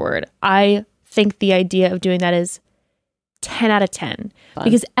afterward. I think the idea of doing that is 10 out of 10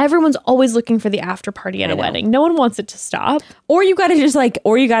 because everyone's always looking for the after party at a wedding. No one wants it to stop. Or you got to just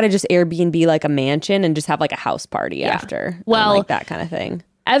Airbnb like a mansion and just have like a house party after. Well, like that kind of thing.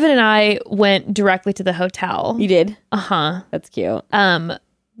 Evan and I went directly to the hotel. You did? Uh-huh. That's cute. But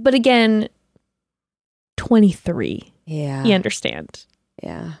again, 23. Yeah. You understand.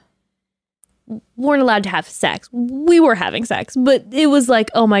 Yeah. Weren't allowed to have sex. We were having sex, but it was like,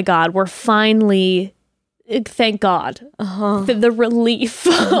 oh my God, we're finally, thank God, the relief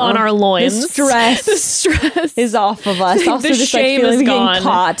on our loins. The stress is off of us. Also, the just shame like feeling is gone. being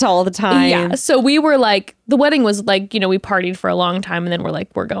caught all the time. Yeah. So we were like, the wedding was like, you know, we partied for a long time and then we're like,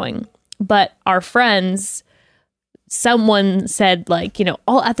 we're going. But our friends, someone said like, you know,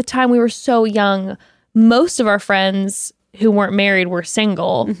 all at the time we were so young, most of our friends who weren't married were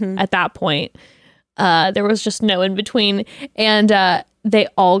single at that point. There was just no in between. And they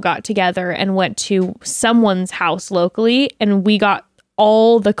all got together and went to someone's house locally. And we got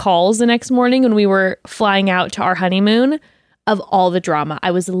all the calls the next morning when we were flying out to our honeymoon of all the drama.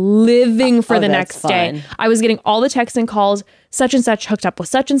 I was living for the next day. I was getting all the texts and calls. Such and such hooked up with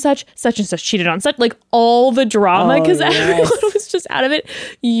such and such cheated on such, like all the drama because everyone was just out of it.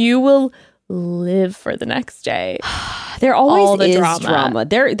 You will live for the next day. There always is drama.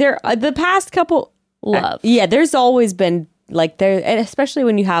 There the past couple there's always been like there, and especially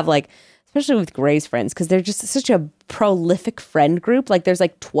when you have like, especially with Gray's friends, because they're just such a prolific friend group. Like there's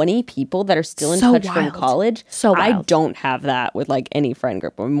like 20 people that are still in touch from college. So wild. I don't have that with like any friend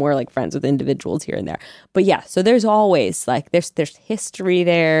group. I'm more like friends with individuals here and there. But yeah, so there's always like there's history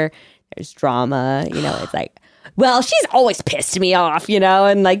there. There's drama. You know, it's like, well, she's always pissed me off, you know,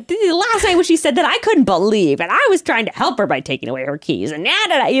 and like last night when she said that I couldn't believe, and I was trying to help her by taking away her keys, and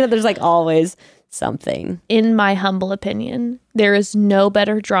you know, there's like always something. In my humble opinion, there is no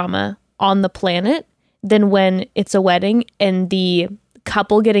better drama on the planet than when it's a wedding and the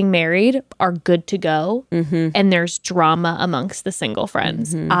couple getting married are good to go, and there's drama amongst the single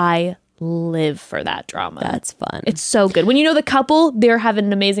friends. I live for that drama. That's fun. It's so good. When you know the couple, they're having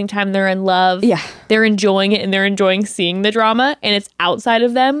an amazing time. They're in love. Yeah. They're enjoying it and they're enjoying seeing the drama and it's outside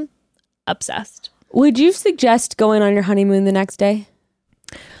of them. Obsessed. Would you suggest going on your honeymoon the next day?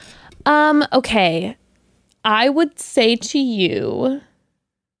 Okay. I would say to you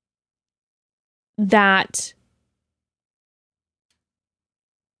that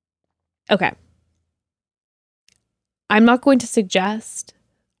okay. I'm not going to suggest.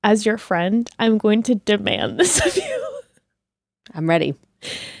 As your friend, I'm going to demand this of you. I'm ready.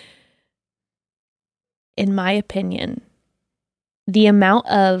 In my opinion, the amount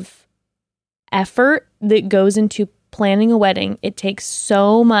of effort that goes into planning a wedding, it takes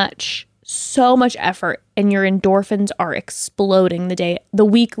so much effort, and your endorphins are exploding the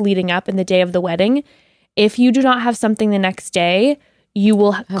week leading up and the day of the wedding. If you do not have something the next day, you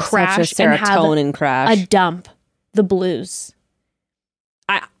will crash and have crash. A dump, the blues.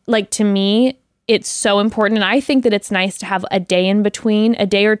 Like, to me, it's so important. And I think that it's nice to have a day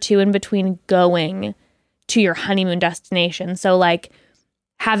or two in between going to your honeymoon destination. So like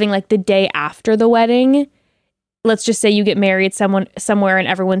having like the day after the wedding, let's just say you get married somewhere and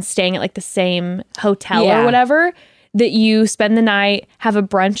everyone's staying at like the same hotel or whatever, that you spend the night, have a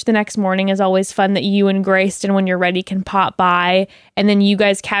brunch the next morning is always fun, that you and Grayston, when you're ready, can pop by, and then you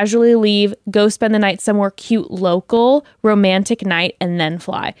guys casually leave, go spend the night somewhere cute, local, romantic night, and then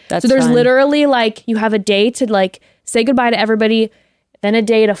fly. That's so there's fun. literally like, you have a day to like say goodbye to everybody, then a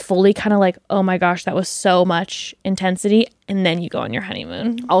day to fully kind of like, oh my gosh, that was so much intensity, and then you go on your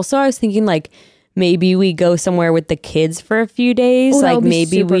honeymoon. Also, I was thinking like maybe we go somewhere with the kids for a few days. Ooh, that like would be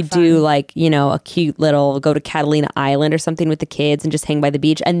maybe super we fun. do like, you know, a cute little go to Catalina Island or something with the kids and just hang by the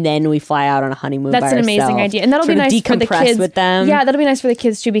beach, and then we fly out on a honeymoon. That's by an amazing ourselves. idea. And that'll Sort be of nice for the decompress kids with them. Yeah, that'll be nice for the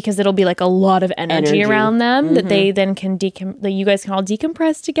kids too, because it'll be like a lot of energy around them that they then can that you guys can all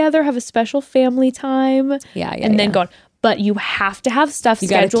decompress together, have a special family time. And then go on. But you have to have stuff You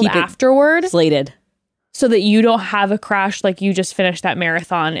gotta scheduled keep it afterward slated. so that you don't have a crash like you just finished that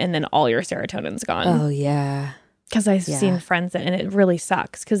marathon and then all your serotonin's gone. Oh yeah. Because I've seen friends and it really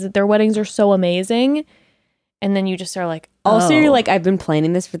sucks because their weddings are so amazing. And then you just are like, Also, oh. you're like, I've been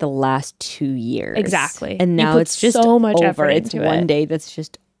planning this for the last 2 years. Exactly. And You now put it's just so much over. effort It's into one it. day that's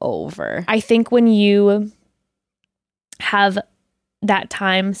just over. I think when you have that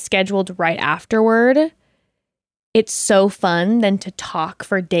time scheduled right afterward, it's so fun then to talk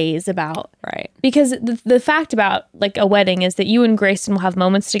for days about. Right. Because the fact about like a wedding is that you and Grayston will have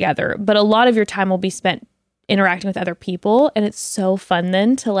moments together, but a lot of your time will be spent interacting with other people. And it's so fun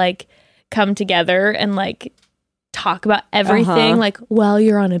then to like come together and like talk about everything like while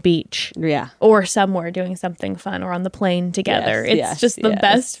you're on a beach. Yeah. Or somewhere doing something fun or on the plane together. Yes, It's just the yes.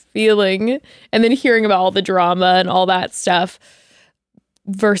 best feeling. And then hearing about all the drama and all that stuff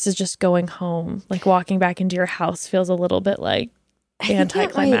versus just going home. Like walking back into your house feels a little bit like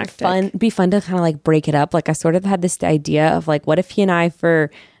anticlimactic. Be fun to kind of like break it up. Like I sort of had this idea of like, what if he and I for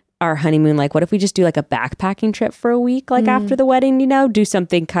our honeymoon, like what if we just do like a backpacking trip for a week, like after the wedding, you know, do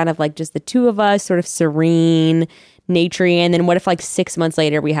something kind of like just the two of us, sort of serene, naturey, and then what if like 6 months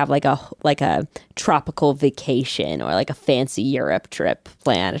later we have like a tropical vacation or like a fancy Europe trip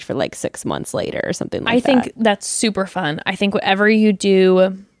planned for like 6 months later or something like that. I think that's super fun. I think whatever you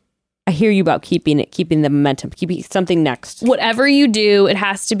do, I hear you about keeping the momentum, keeping something next. whatever you do, it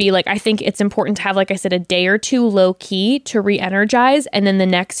has to be like, I think it's important to have, like I said, a day or two low key to re-energize. And then the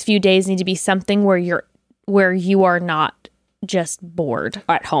next few days need to be something where you are not just bored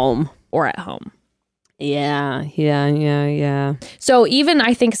At home. or at home. Yeah. So even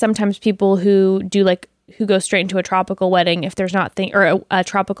I think sometimes people who go straight into a tropical wedding, if there's not or a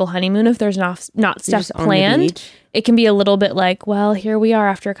tropical honeymoon, if there's not stuff just on the planned, beach. it can be a little bit like, well, here we are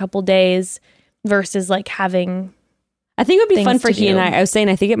after a couple days versus like having. I think it would be things fun for to he and do. I was saying,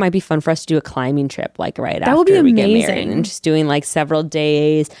 I think it might be fun for us to do a climbing trip, like right after would be we get married, amazing. and just doing like several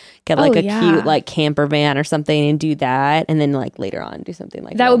days, get like a yeah. cute like camper van or something and do that. And then like later on do something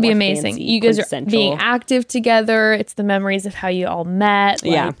like That would be more amazing. fancy, You guys are quintessential. being active together. It's the memories of how you all met.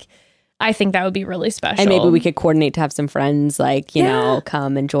 Like, Yeah. I think that would be really special. And maybe we could coordinate to have some friends like, you know,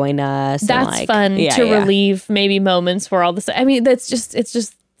 come and join us. That's and, like, fun yeah, to yeah. relieve maybe moments where all this. I mean, it's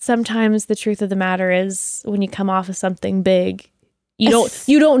just sometimes the truth of the matter is when you come off of something big, you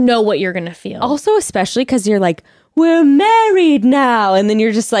don't know what you're gonna feel. Also, especially because you're like, we're married now. And then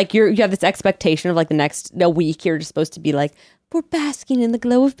you're just like, you have this expectation of like a week, you're just supposed to be like, we're basking in the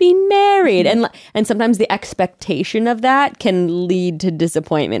glow of being married. And sometimes the expectation of that can lead to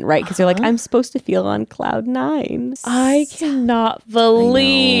disappointment, right? Because you're like, I'm supposed to feel on cloud 9. I cannot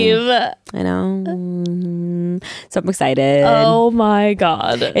believe. I know. So I'm excited. Oh my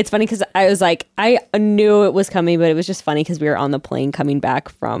God. It's funny because I was like, I knew it was coming, but it was just funny because we were on the plane coming back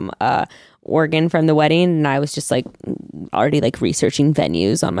from Oregon from the wedding, and I was just like already like researching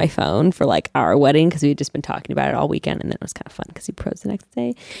venues on my phone for like our wedding because we had just been talking about it all weekend, and then it was kind of fun because he proposed the next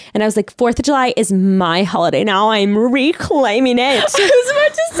day, and I was like, 4th of July is my holiday now. I'm reclaiming it. I was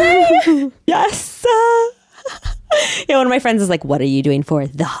about to say yes. Yeah, one of my friends was like, what are you doing for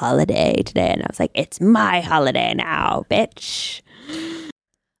the holiday today? And I was like, it's my holiday now, bitch.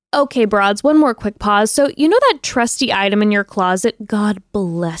 Okay, broads, one more quick pause. So, you know that trusty item in your closet, God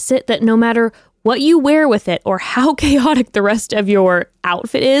bless it, that no matter what you wear with it or how chaotic the rest of your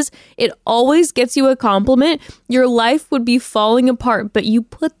outfit is, it always gets you a compliment. Your life would be falling apart, but you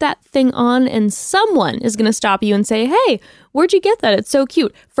put that thing on and someone is going to stop you and say, hey, where'd you get that? It's so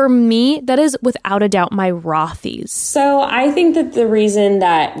cute. For me, that is without a doubt my Rothy's. So I think that the reason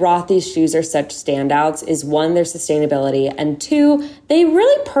that Rothy's shoes are such standouts is one, their sustainability, and two, they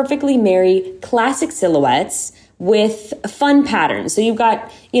really perfectly marry classic silhouettes with fun patterns. So you've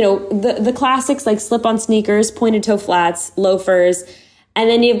got, the classics like slip-on sneakers, pointed toe flats, loafers, and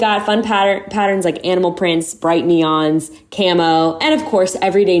then you've got fun patterns like animal prints, bright neons, camo, and of course,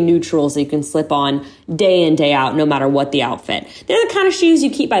 everyday neutrals that you can slip on day in, day out, no matter what the outfit. They're the kind of shoes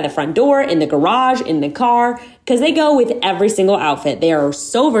you keep by the front door, in the garage, in the car, because they go with every single outfit. They are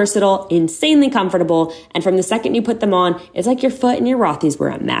so versatile, insanely comfortable, and from the second you put them on, it's like your foot and your Rothy's were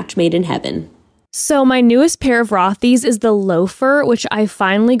a match made in heaven. So my newest pair of Rothy's is the loafer, which I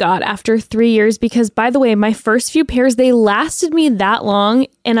finally got after 3 years because, by the way, my first few pairs, they lasted me that long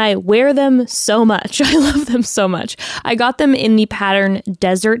and I wear them so much. I love them so much. I got them in the pattern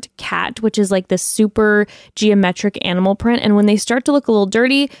Desert Cat, which is like this super geometric animal print. And when they start to look a little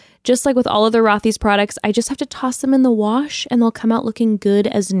dirty, just like with all other Rothy's products, I just have to toss them in the wash and they'll come out looking good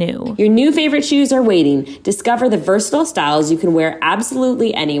as new. Your new favorite shoes are waiting. Discover the versatile styles you can wear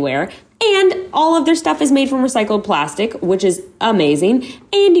absolutely anywhere. And all of their stuff is made from recycled plastic, which is amazing.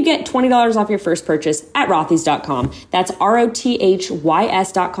 And you get $20 off your first purchase at rothys.com. That's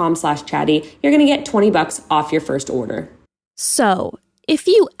rothys.com/chatty. You're going to get $20 off your first order. So if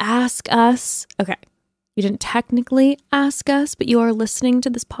you ask us, okay, you didn't technically ask us, but you are listening to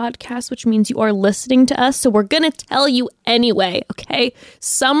this podcast, which means you are listening to us. So we're going to tell you anyway, okay?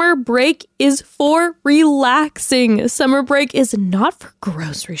 Summer break is for relaxing. Summer break is not for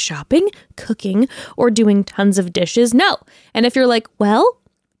grocery shopping, cooking, or doing tons of dishes. No. And if you're like, well,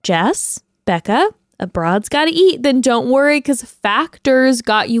 Jess, Bekah, a broad's got to eat, then don't worry because Factor's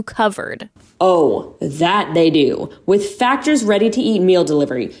got you covered. Oh, that they do. With Factor's ready-to-eat meal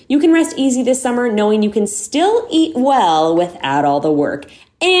delivery, you can rest easy this summer knowing you can still eat well without all the work.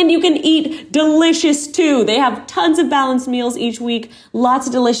 And you can eat delicious too. They have tons of balanced meals each week, lots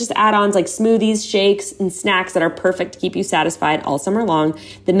of delicious add-ons like smoothies, shakes, and snacks that are perfect to keep you satisfied all summer long.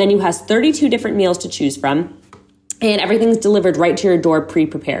 The menu has 32 different meals to choose from, and everything's delivered right to your door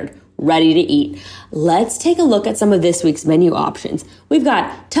pre-prepared, ready to eat. Let's take a look at some of this week's menu options. We've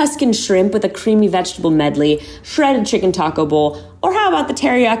got Tuscan shrimp with a creamy vegetable medley, shredded chicken taco bowl, or how about the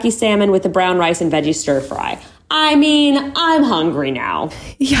teriyaki salmon with the brown rice and veggie stir fry? I mean, I'm hungry now.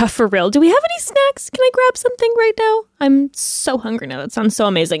 Yeah, for real. Do we have any snacks? Can I grab something right now? I'm so hungry now. That sounds so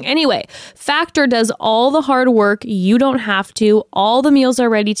amazing. Anyway, Factor does all the hard work. You don't have to. All the meals are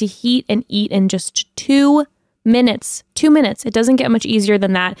ready to heat and eat in just 2 minutes. 2 minutes. It doesn't get much easier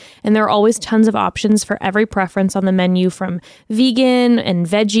than that. And there are always tons of options for every preference on the menu, from vegan and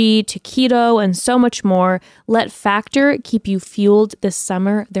veggie to keto and so much more. Let Factor keep you fueled this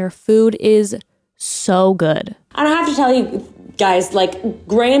summer. Their food is so good. And I have to tell you guys, like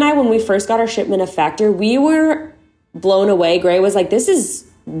Gray and I, when we first got our shipment of Factor, we were blown away. Gray was like, this is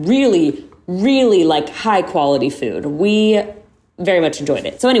really, really like high quality food. We very much enjoyed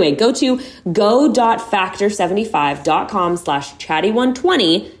it. So anyway, go to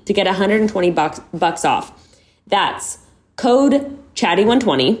go.factor75.com/chatty120 to get $120 off. That's code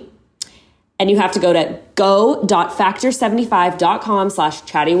chatty120. And you have to go to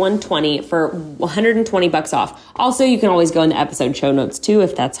go.factor75.com/chatty120 for $120 off. Also, you can always go in the episode show notes too,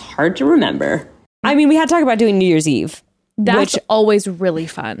 if that's hard to remember. I mean, we had to talk about doing New Year's Eve. That's always really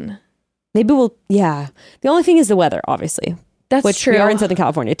fun. Maybe we'll, yeah. The only thing is the weather, obviously. That's which true. We are in Southern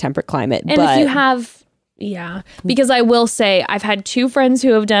California, temperate climate. And if you have, yeah, because I will say I've had 2 friends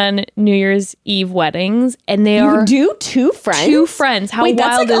who have done New Year's Eve weddings, and they are... You do 2 friends? 2 friends. How Wait,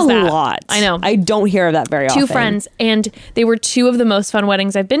 wild that's like is that? a lot. I know. I don't hear of that very often. 2 friends, and they were 2 of the most fun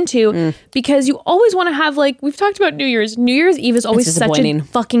weddings I've been to because you always want to have, like, we've talked about New Year's. New Year's Eve is always such a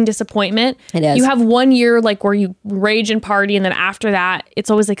fucking disappointment. It is. You have 1 year, like, where you rage and party, and then after that,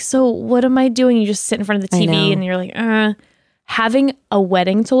 it's always like, so what am I doing? You just sit in front of the TV, and you're like, Having a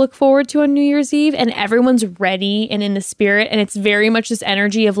wedding to look forward to on New Year's Eve, and everyone's ready and in the spirit, and it's very much this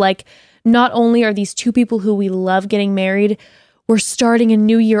energy of like, not only are these 2 people who we love getting married, we're starting a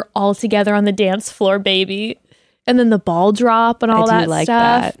new year all together on the dance floor, baby. And then the ball drop and all I do that like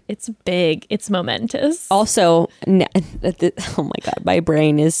stuff. that. It's big. It's momentous. Also, oh my God, my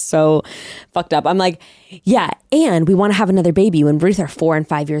brain is so fucked up. I'm like, yeah, and we want to have another baby when Ruth are 4 and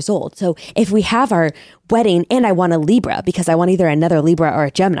 5 years old. So if we have our wedding and I want a Libra because I want either another Libra or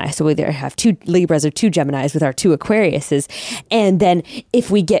a Gemini. So we either have 2 Libras or 2 Geminis with our 2 Aquariuses. And then if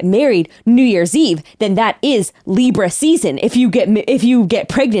we get married New Year's Eve, then that is Libra season. If you get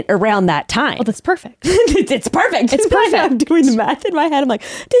pregnant around that time. Oh, that's perfect. It's perfect. It's perfect. I'm doing the math in my head. I'm like,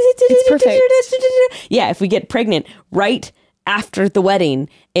 It's perfect. yeah, if we get pregnant right after the wedding,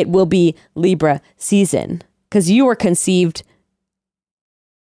 it will be Libra season. Because you were conceived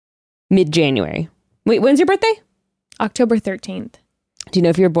mid-January. Wait, when's your birthday? October 13th. Do you know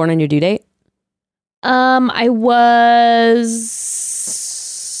if you were born on your due date? I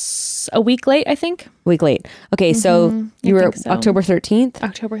was a week late, I think. Week late. Okay, so you were think so. October 13th?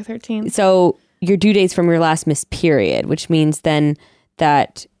 October 13th. So your due date's from your last missed period, which means then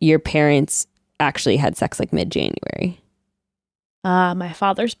that your parents actually had sex like mid-January. My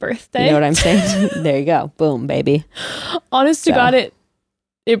father's birthday. You know what I'm saying? There you go. Boom, baby. Honest to God,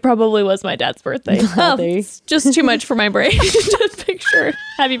 it probably was my dad's birthday. It's just too much for my brain to picture.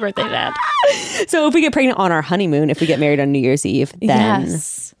 Happy birthday, Dad. So if we get pregnant on our honeymoon, if we get married on New Year's Eve, then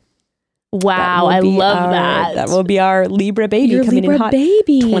Yes. Wow, I love that. That will be our Libra baby Your coming Libra in hot.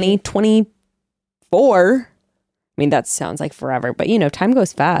 baby. 2024. I mean, that sounds like forever, but time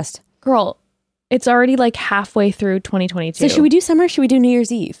goes fast. Girl, it's already like halfway through 2022. So should we do summer? Should we do New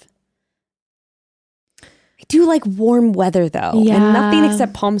Year's Eve? I do like warm weather though. Yeah. And nothing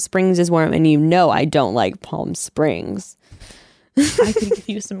except Palm Springs is warm. And I don't like Palm Springs. I could give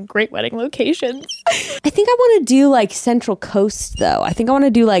you some great wedding locations. I think I want to do like Central Coast though. I think I want to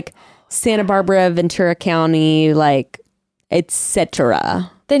do like Santa Barbara, Ventura County, like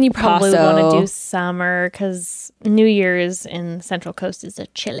etc. Then you probably Paso. want to do summer because New Year's in Central Coast is a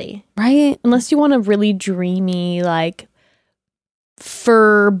chilly. Right? Unless you want a really dreamy, like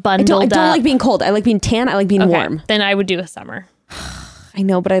fur I bundled don't up. like being cold. I like being tan. I like being warm. Then I would do a summer. I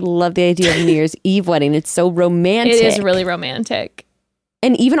know, but I love the idea of a New Year's Eve wedding. It's so romantic. It is really romantic.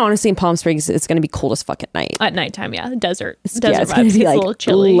 And even honestly, in Palm Springs, it's going to be cold as fuck at night. At nighttime, yeah. Desert It's vibes. going to be It's like a little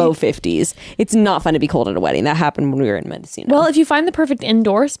chilly. low 50s. It's not fun to be cold at a wedding. That happened when we were in Mendocino. Well, if you find the perfect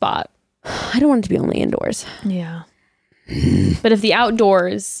indoor spot. I don't want it to be only indoors. Yeah. But if the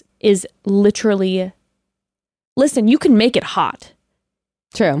outdoors is literally... Listen, you can make it hot.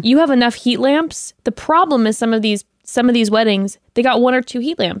 True. You have enough heat lamps. The problem is some of these weddings, they got 1 or 2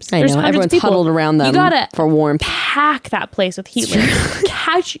 heat lamps. I There's know. hundreds of Everyone's people. huddled around them You gotta for warmth. pack that place with heat lamps.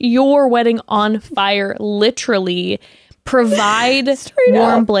 Catch your wedding on fire, literally. Provide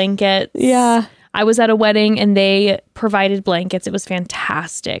warm blankets. Yeah. I was at a wedding and they provided blankets. It was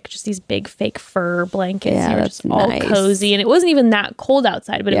fantastic. Just these big fake fur blankets. Yeah, You were that's just all nice. cozy. And it wasn't even that cold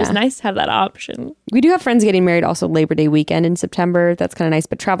outside, but it was Yeah. nice to have that option. We do have friends getting married also Labor Day weekend in September. That's kind of nice,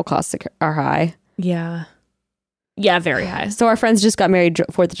 but travel costs are high. Yeah. Yeah, very high. So our friends just got married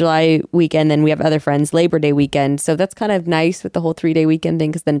 4th of July weekend. Then we have other friends Labor Day weekend. So that's kind of nice with the whole 3-day weekend thing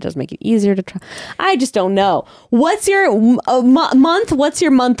because then it does make it easier to try. I just don't know. What's your month? What's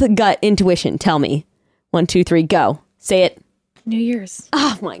your month gut intuition? Tell me. 1, 2, 3, go. Say it. New Year's.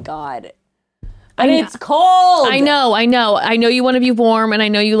 Oh my God. And it's cold. I know. I know you want to be warm and I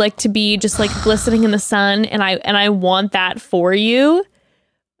know you like to be just like glistening in the sun and I want that for you.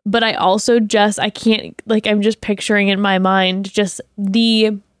 But I also I can't, like, I'm just picturing in my mind just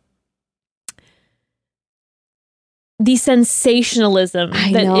the sensationalism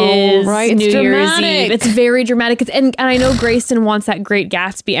that is right? New It's Year's dramatic. Eve. It's very dramatic. And I know Grayson wants that Great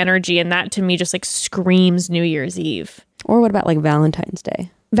Gatsby energy, and that to me just like screams New Year's Eve. Or what about like Valentine's Day?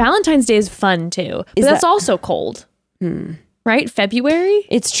 Valentine's Day is fun too, but Is that's that- also cold. Right? February?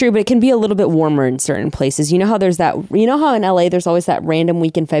 It's true, but it can be a little bit warmer in certain places. You know how how in LA there's always that random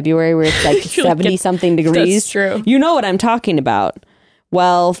week in February where it's like 70 something degrees? That's true. You know what I'm talking about.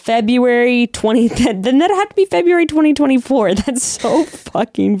 Well, February 20th, then that had to be February 2024. That's so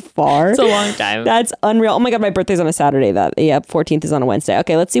fucking far. It's a long time. That's unreal. Oh my God, my birthday's on a Saturday. 14th is on a Wednesday.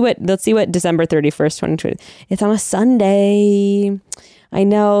 Okay, let's see what December 31st, 2020. It's on a Sunday. I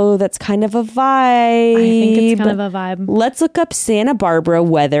know that's kind of a vibe. I think it's kind of a vibe. Let's look up Santa Barbara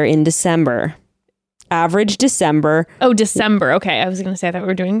weather in December. Average December. Oh, December. Okay. I was going to say I thought we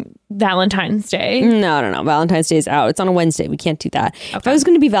were doing Valentine's Day. No. Valentine's Day is out. It's on a Wednesday. We can't do that. If I was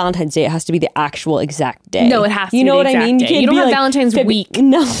going to be Valentine's Day, it has to be the actual exact day. No, it has to You be know the what I exact mean? day. can't You don't be have like Valentine's week.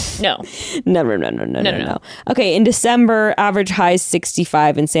 No. No. No. Okay, in December, average high is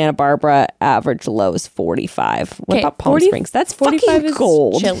 65. In Santa Barbara, average low is 45. What Okay, about Palm 40 Springs? That's 45 fucking is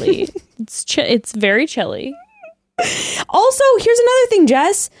cold. chilly. It's very chilly. Also, here's another thing,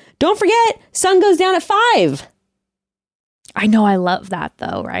 Jess. Don't forget, sun goes down at 5. I know, I love that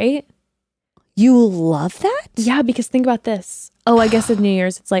though, right? You love that? Yeah, because think about this. Oh, I guess at New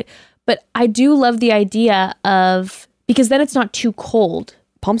Year's it's late. But I do love the idea of, because then it's not too cold.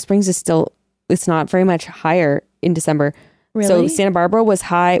 Palm Springs is still, it's not very much higher in December. Really? So Santa Barbara was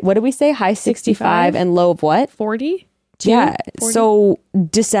high, what did we say? High 65 and low of what? 40? Yeah. 40? So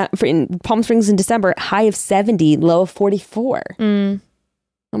in Palm Springs in December, high of 70, low of 44. Not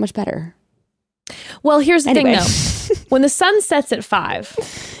much better. Well, here's the Anyway. thing though. When the sun sets at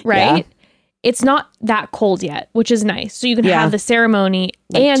 5, right? Yeah. It's not that cold yet, which is nice. So you can Yeah. have the ceremony.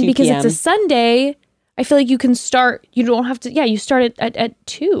 Like and 2 because p.m. it's a Sunday, I feel like you can start, you don't have to, you start at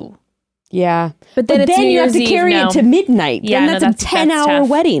 2. Yeah. But then it's New you have Year's to carry Eve, it to midnight. Yeah, then that's a 10-hour tough.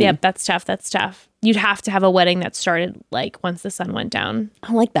 wedding. Yep, that's tough. You'd have to have a wedding that started like once the sun went down.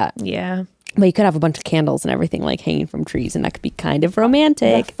 I like that. Yeah. But you could have a bunch of candles and everything like hanging from trees, and that could be kind of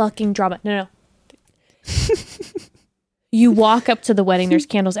romantic. The fucking drama. No. You walk up to the wedding, there's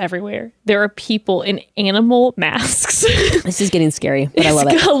candles everywhere. There are people in animal masks. This is getting scary, but I love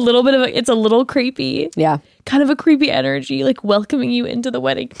it. It's a little bit of it's a little creepy. Yeah. Kind of a creepy energy, like welcoming you into the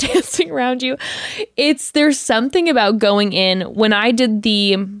wedding, dancing around you. There's something about going in. When I did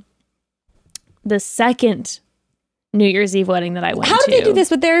the second New Year's Eve wedding that I went to. How did they do this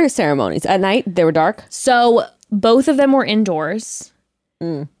with their ceremonies? At night, they were dark? So both of them were indoors.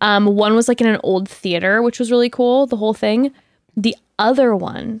 One was like in an old theater, which was really cool, the whole thing. The other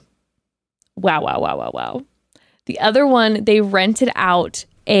one, wow. The other one, they rented out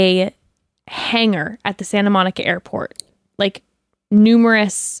a hangar at the Santa Monica airport, like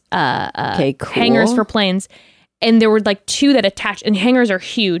numerous Cool. hangars for planes. And there were like 2 that attached, and hangars are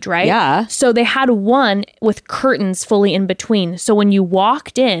huge, right? Yeah. So they had one with curtains fully in between. So when you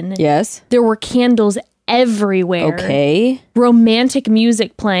walked in, Yes. there were candles everywhere. Okay. Romantic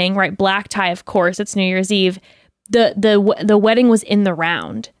music playing, right? Black tie, of course. It's New Year's Eve. The wedding was in the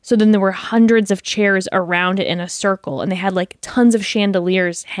round. So then there were hundreds of chairs around it in a circle, and they had like tons of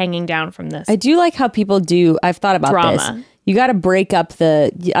chandeliers hanging down from this. I do like how people do, I've thought about Drama. this. You got to break up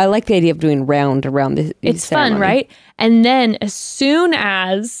I like the idea of doing round around the It's ceremony. fun, right? And then as soon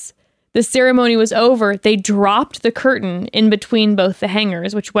as the ceremony was over, they dropped the curtain in between both the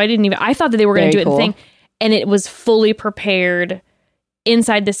hangers, which I thought that they were going to do Very it in the cool. thing. And it was fully prepared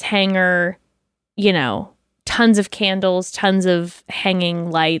inside this hanger, tons of candles, tons of hanging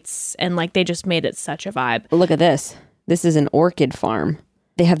lights. And like, they just made it such a vibe. But look at this. This is an orchid farm.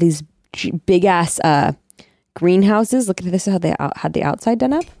 They have these big ass greenhouses. Look at this, how they had the outside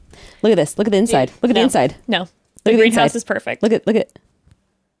done up. Look at this. Look at the inside. Look at the No. inside. No, Look the at the greenhouse inside. is perfect. Look at.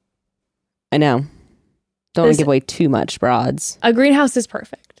 I know. Don't want This- to give away too much, broads. A greenhouse is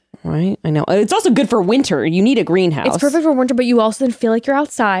perfect. Right? I know. It's also good for winter. You need a greenhouse. It's perfect for winter, but you also then feel like you're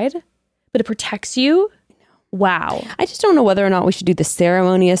outside, but it protects you. Wow. I just don't know whether or not we should do the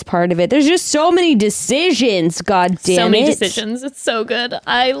ceremony as part of it. There's just so many decisions. God damn So many it. decisions. It's so good.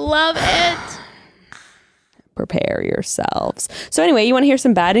 I love it. Prepare yourselves. So anyway, you want to hear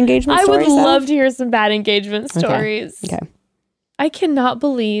some bad engagement I would stories? though? love to hear some bad engagement stories. Okay. I cannot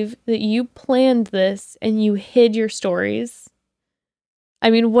believe that you planned this and you hid your stories. I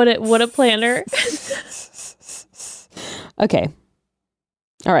mean, what a planner. Okay.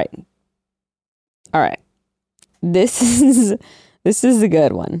 All right. This is a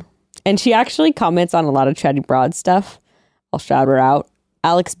good one. And she actually comments on a lot of Chatty Broad stuff. I'll shout her out.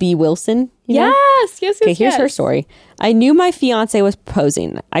 Alex B. Wilson. You know? Yes. Okay, here's her story. I knew my fiance was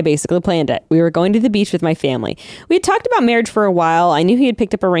proposing. I basically planned it. We were going to the beach with my family. We had talked about marriage for a while. I knew he had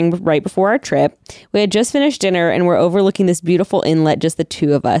picked up a ring right before our trip. We had just finished dinner and were overlooking this beautiful inlet, just the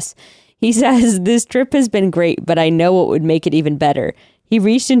 2 of us. He says, "This trip has been great, but I know what would make it even better." He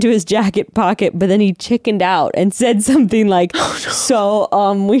reached into his jacket pocket, but then he chickened out and said something like, "So,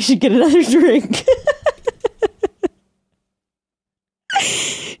 we should get another drink."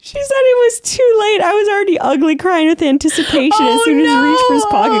 She said it was too late. I was already ugly crying with anticipation as soon as he reached for his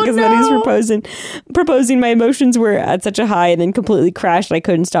pocket because then he was proposing. My emotions were at such a high and then completely crashed. I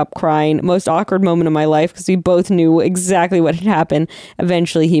couldn't stop crying. Most awkward moment of my life because we both knew exactly what had happened.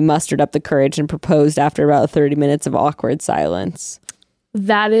 Eventually, he mustered up the courage and proposed after about 30 minutes of awkward silence.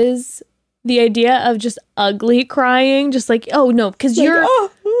 That is the idea of just ugly crying. Just like, oh no, because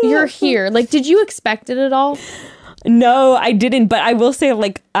you're here. Like, did you expect it at all? No, I didn't. But I will say,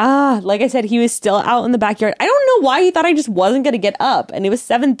 like I said, he was still out in the backyard. I don't know why he thought I just wasn't going to get up. And it was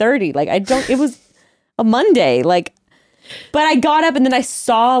 7:30. Like, it was a Monday. Like, but I got up and then I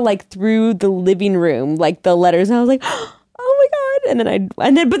saw like through the living room, like the letters. And I was like, oh my God. but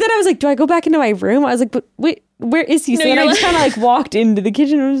then I was like, do I go back into my room? I was like, but wait, where is he? So then I just kind of like walked into the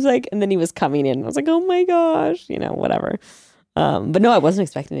kitchen and was like, and then he was coming in. I was like, oh my gosh, whatever. But no, I wasn't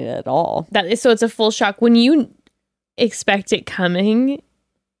expecting it at all. So it's a full shock when you expect it coming.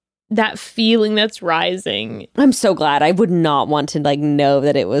 That feeling that's rising. I'm so glad. I would not want to like know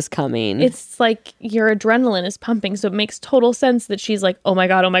that it was coming. It's like your adrenaline is pumping, so it makes total sense that she's like, "Oh my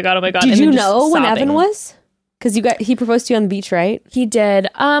god, oh my god, oh my god." Did and you then know just when sobbing. Evan was? Because he proposed to you on the beach, right? He did.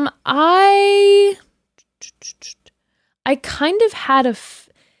 I kind of had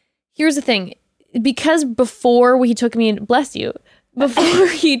here's the thing, because before he took me, bless you, before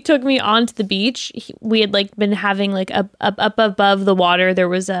he took me onto the beach, we had like been having like up above the water. There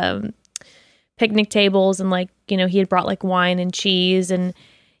was picnic tables and like, he had brought like wine and cheese, and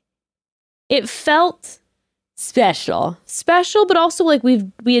it felt special, but also like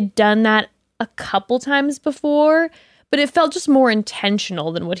we had done that a couple times before, but it felt just more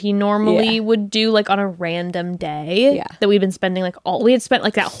intentional than what he normally would do like on a random day that we've been spending we had spent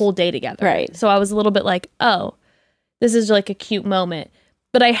like that whole day together. Right. So I was a little bit like, oh, this is like a cute moment.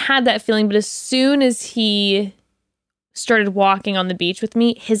 But I had that feeling. But as soon as he started walking on the beach with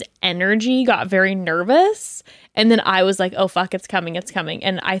me, his energy got very nervous. And then I was like, oh, fuck, it's coming.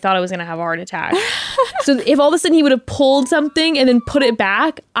 And I thought I was going to have a heart attack. So if all of a sudden he would have pulled something and then put it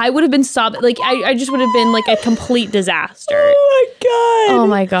back, I would have been sobbing. Like, I just would have been like a complete disaster. Oh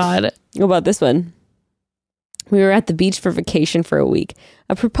my God. What about this one? We were at the beach for vacation for a week.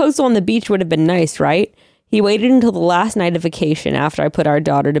 A proposal on the beach would have been nice, right? He waited until the last night of vacation after I put our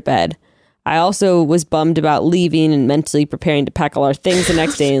daughter to bed. I also was bummed about leaving and mentally preparing to pack all our things the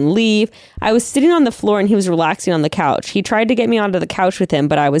next day and leave. I was sitting on the floor and he was relaxing on the couch. He tried to get me onto the couch with him,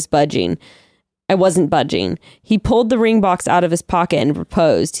 but I wasn't budging. He pulled the ring box out of his pocket and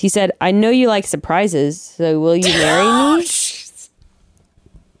proposed. He said, I know you like surprises, so will you marry me?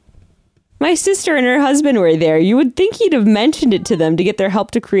 My sister and her husband were there. You would think he'd have mentioned it to them to get their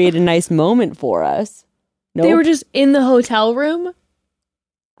help to create a nice moment for us. Nope. They were just in the hotel room.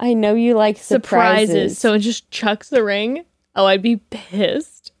 I know you like surprises. So it just chucks the ring. Oh, I'd be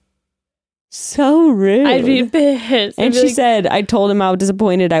pissed. So rude. I'd be pissed. And she said, I told him how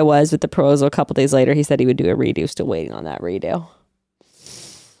disappointed I was with the proposal. A couple days later, he said he would do a redo. Still waiting on that redo.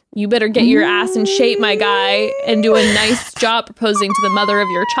 You better get your ass in shape, my guy, and do a nice job proposing to the mother of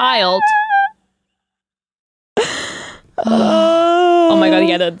your child. Oh my God.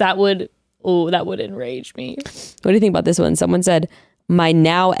 Yeah, that would enrage me. What do you think about this one? Someone said, my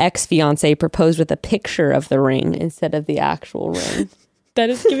now ex-fiance proposed with a picture of the ring instead of the actual ring. That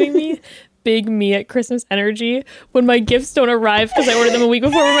is giving me big me at Christmas energy when my gifts don't arrive because I ordered them a week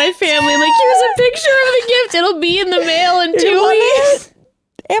before with my family. I'm like, here's a picture of the gift. It'll be in the mail in 2 weeks.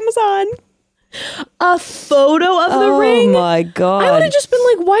 Amazon. A photo of the ring? Oh my God. I would have just been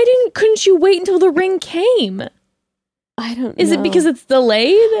like, couldn't you wait until the ring came? I don't know. Is it because it's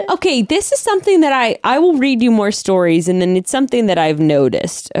delayed? Okay, this is something that I will read you more stories, and then it's something that I've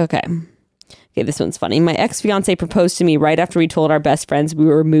noticed. Okay, this one's funny. My ex-fiance proposed to me right after we told our best friends we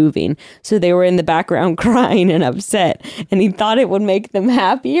were moving. So they were in the background crying and upset, and he thought it would make them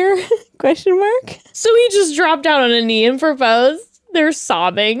happier? Question mark. So he just dropped down on a knee and proposed. They're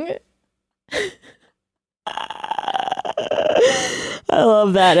sobbing. I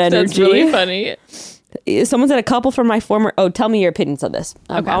love that energy. That's really funny. Someone said a couple from my former... Oh, tell me your opinions on this.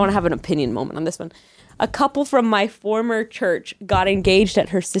 Okay. I want to have an opinion moment on this one. A couple from my former church got engaged at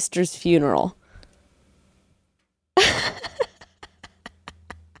her sister's funeral.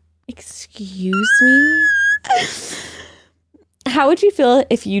 Excuse me? How would you feel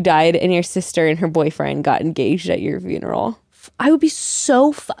if you died and your sister and her boyfriend got engaged at your funeral? I would be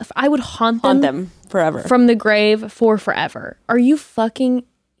so... I would haunt them forever. From the grave for forever. Are you fucking...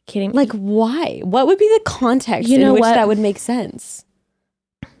 kidding me? Like, why? What would be the context in which that would make sense?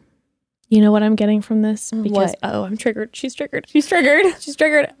 You know what I'm getting from this? Because I'm triggered. She's triggered. She's triggered. She's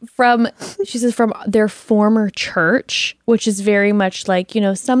triggered she says from their former church, which is very much like,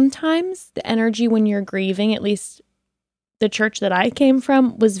 sometimes the energy when you're grieving, at least the church that I came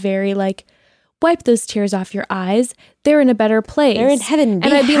from, was very like, wipe those tears off your eyes. They're in a better place. They're in heaven.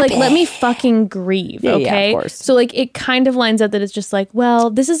 And I'd be like, let me fucking grieve, okay? Yeah, of course. So like it kind of lines up that it's just like, well,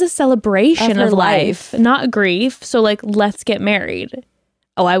 this is a celebration of life, not grief. So like, let's get married.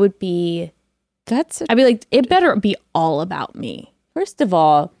 Oh, I'd be like, it better be all about me. First of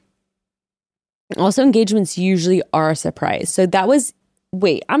all, also engagements usually are a surprise. So that was,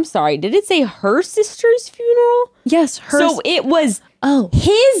 wait, I'm sorry. Did it say her sister's funeral? Yes, hers. So it was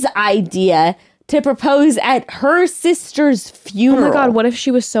his idea to propose at her sister's funeral. Oh my God, what if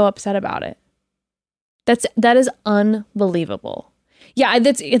she was so upset about it? That is unbelievable. Yeah,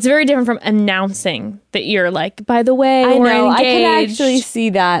 it's very different from announcing that you're like, by the way, I we're know. I engaged. could actually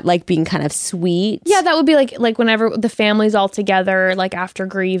see that like being kind of sweet. Yeah, that would be like whenever the family's all together, like after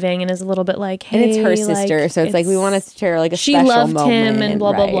grieving, and is a little bit like, hey, and it's her sister, so it's like we want to share like a she special loved moment, him and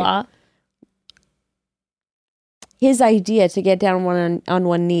blah blah right. blah. His idea to get down on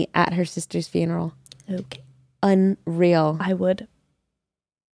one knee at her sister's funeral. Okay, Unreal. I would.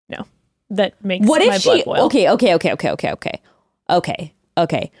 No, that makes What my if blood she? boil. Okay.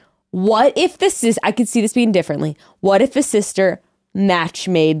 What if I could see this being differently. What if the sister match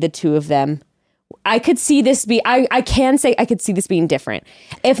made the two of them? I could see this be. I can say I could see this being different.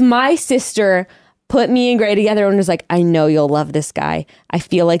 If my sister put me and Gray together and was like, I know you'll love this guy. I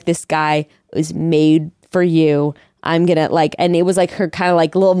feel like this guy was made for you. I'm gonna like, and it was like her kind of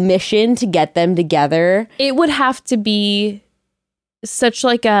like little mission to get them together. It would have to be such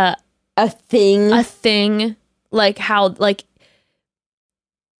like a thing, like how like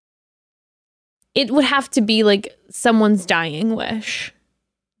it would have to be like someone's dying wish.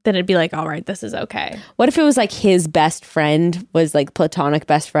 Then it'd be like, all right, this is okay. What if it was like his best friend was like platonic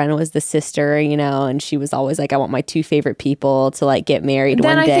best friend was the sister, and she was always like, I want my two favorite people to like get married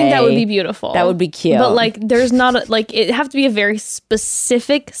Then one I day. think that would be beautiful. That would be cute. But like, there's not like it have to be a very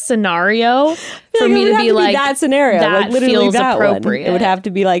specific scenario for me to be like that scenario. That like literally feels that appropriate. One. It would have to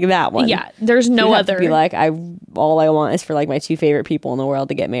be like that one. Yeah, there's no It'd have other. to be like all I want is for like my two favorite people in the world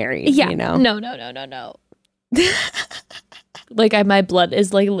to get married. Yeah, No. Like my blood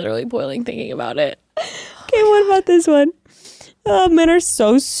is like literally boiling thinking about it. Okay, what about this one? Oh, men are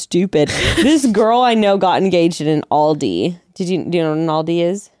so stupid. This girl I know got engaged at an Aldi. Do you know what an Aldi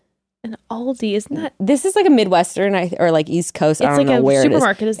is? An Aldi, isn't that? This is like a Midwestern or like East Coast. I don't It's like know a where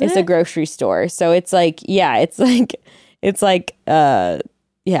supermarket, it is. isn't It's it? a grocery store. So it's like, yeah, it's like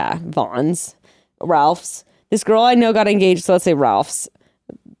Vaughn's, Ralph's. This girl I know got engaged. So let's say Ralph's,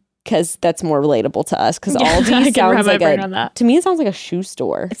 because that's more relatable to us. Because I Aldi can sounds wrap my like brain on that. to me it sounds like a shoe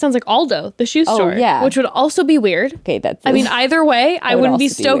store. It sounds like Aldo, the shoe store. yeah. Which would also be weird. Okay, that's. I mean, either way, I would wouldn't be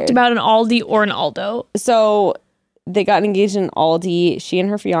also be stoked weird. about an Aldi or an Aldo. So they got engaged in Aldi. She and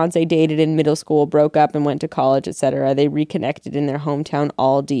her fiance dated in middle school, broke up and went to college, etc. They reconnected in their hometown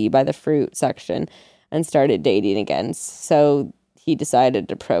Aldi by the fruit section and started dating again. So he decided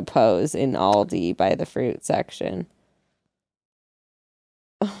to propose in Aldi by the fruit section.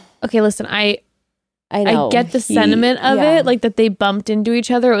 Okay, listen, I know. get the sentiment of it, like that they bumped into each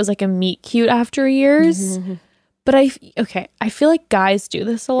other. It was like a meet cute after years. Mm-hmm. But I feel like guys do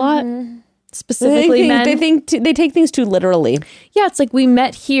this a lot. Specifically men. They take things too literally. Yeah, it's like we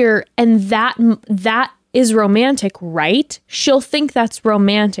met here and that is romantic, right? She'll think that's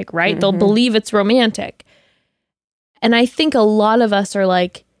romantic, right? They'll believe it's romantic. And I think a lot of us are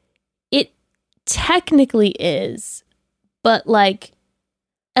like, it technically is, but like,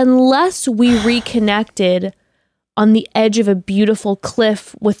 unless we reconnected on the edge of a beautiful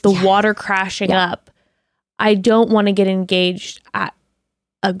cliff with the water crashing up, I don't want to get engaged at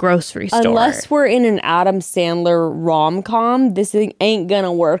a grocery store. Unless we're in an Adam Sandler rom-com, this thing ain't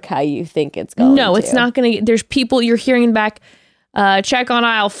gonna work how you think it's going to. No, it's not going to. There's people you're hearing back, check on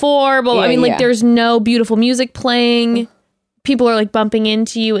aisle 4. But I mean, like, yeah. there's no beautiful music playing. People are like bumping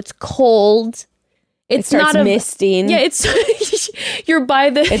into you. It's cold. It starts misting. Yeah, it's you're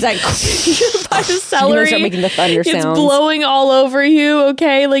by the. It's like you're by the you celery. start making the thunder It's sounds. blowing all over you.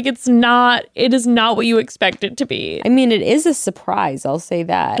 Okay, like it is not what you expect it to be. I mean, it is a surprise. I'll say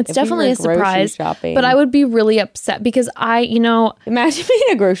that. It's If we definitely were a surprise. shopping, But I would be really upset because imagine being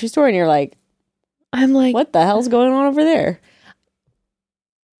in a grocery store and you're like, I'm like, what the hell's going on over there?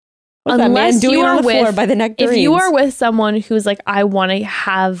 What's that man unless doing you are on the floor with, by the nectarines? if you are with someone who's like, I want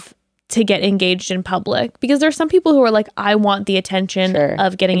to get engaged in public, because there's some people who are like, I want the attention Sure.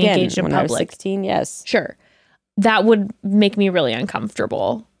 of getting Again, engaged in when I was public. 16, yes. Sure. That would make me really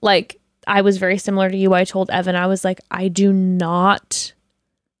uncomfortable. Like, I was very similar to you. I told Evan, I was like, I do not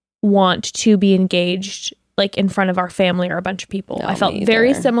want to be engaged like in front of our family or a bunch of people. No, I felt me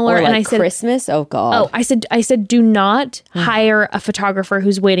very either. similar. Or And like I said, Christmas? Oh, God. I said, do not hire a photographer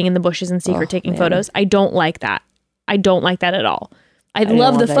who's waiting in the bushes in secret taking photos. I don't like that. I don't like that at all. I love the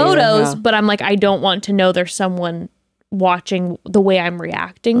want that either, photos, no. but I'm like, I don't want to know there's someone watching the way I'm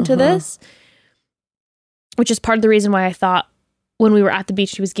reacting to this, which is part of the reason why I thought when we were at the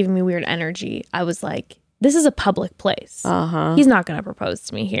beach, he was giving me weird energy. I was like, this is a public place. He's not going to propose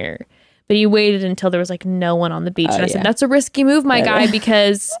to me here. But he waited until there was like no one on the beach. And I said, that's a risky move, my guy,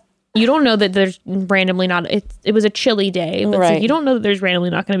 because you don't know that there's randomly not, it was a chilly day, but it's like, you don't know that there's randomly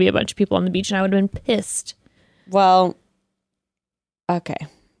not going to be a bunch of people on the beach. And I would have been pissed. Well, okay.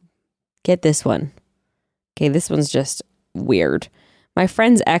 Get this one. Okay, this one's just weird. My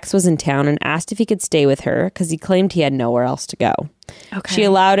friend's ex was in town and asked if he could stay with her because he claimed he had nowhere else to go. Okay. She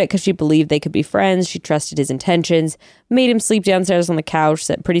allowed it because she believed they could be friends. She trusted his intentions, made him sleep downstairs on the couch,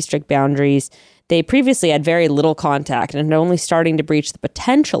 set pretty strict boundaries. They previously had very little contact and only starting to breach the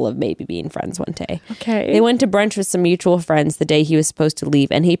potential of maybe being friends one day. Okay. They went to brunch with some mutual friends the day he was supposed to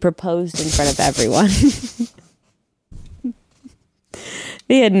leave, and he proposed in front of everyone.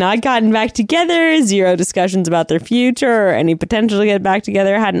 They had not gotten back together, zero discussions about their future or any potential to get back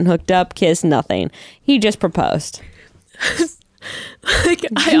together, hadn't hooked up, kissed, nothing. He just proposed. Like,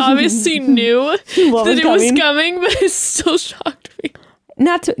 I obviously knew that it was coming, but it still shocked me.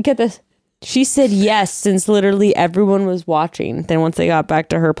 Not to get this. She said yes, since literally everyone was watching. Then once they got back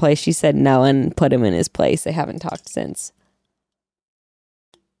to her place, she said no and put him in his place. They haven't talked since.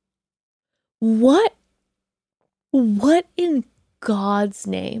 What in God's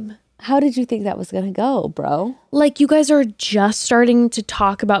name? How did you think that was going to go, bro? Like, you guys are just starting to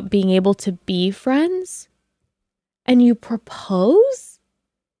talk about being able to be friends? And you propose?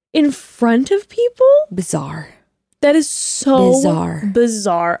 In front of people? Bizarre. That is so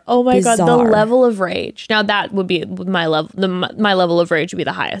bizarre. Oh my God, the Bizarre. level of rage. Now that would be my level. My level of rage would be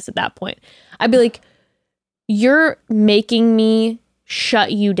the highest at that point. I'd be like, you're making me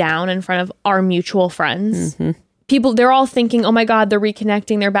shut you down in front of our mutual friends. Mm-hmm. People, they're all thinking, oh my God, they're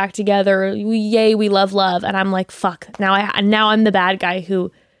reconnecting, they're back together. Yay, we love love. And I'm like, fuck. Now I'm the bad guy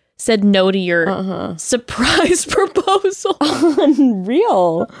who said no to your surprise proposal.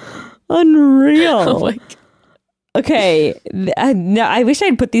 Unreal. Oh my God. Okay. No, I wish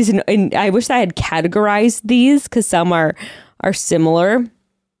I'd put these in. I wish I had categorized these because some are similar.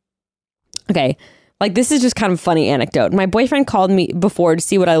 Okay. Like, this is just kind of a funny anecdote. My boyfriend called me before to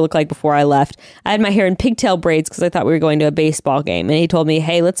see what I look like before I left. I had my hair in pigtail braids because I thought we were going to a baseball game. And he told me,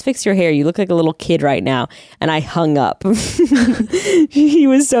 hey, let's fix your hair. You look like a little kid right now. And I hung up. He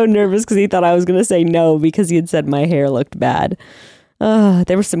was so nervous because he thought I was going to say no because he had said my hair looked bad.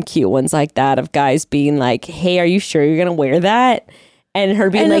 There were some cute ones like that of guys being like, hey, are you sure you're going to wear that? And her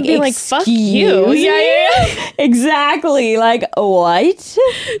being like, fuck you. Yeah. Exactly. Like, what?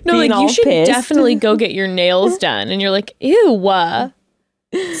 No, Being like, you should pissed. definitely go get your nails done. And you're like, ew.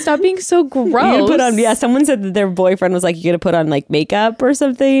 Stop being so gross. You gotta put on, someone said that their boyfriend was like, you gotta put on like makeup or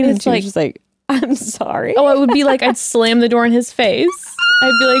something. And she was just like, I'm sorry. Oh, it would be like, I'd slam the door in his face.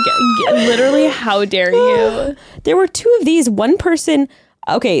 I'd be like, literally, how dare you? There were two of these. One person,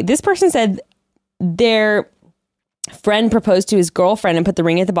 okay, this person said their friend proposed to his girlfriend and put the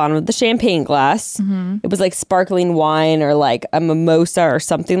ring at the bottom of the champagne glass. Mm-hmm. It was like sparkling wine or like a mimosa or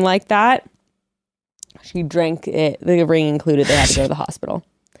something like that. She drank it. The ring included. They had to go to the hospital.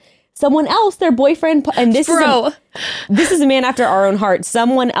 Someone else, their boyfriend, and this is a man after our own heart.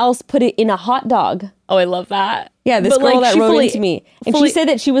 Someone else put it in a hot dog. Oh, I love that. Yeah, this girl that wrote into me. And she said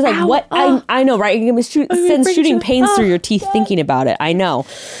that she was like, ow, what? I know, right? It was sends shooting pains through your teeth thinking about it. I know.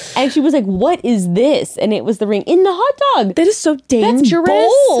 And she was like, what is this? And it was the ring in the hot dog. That is so dangerous.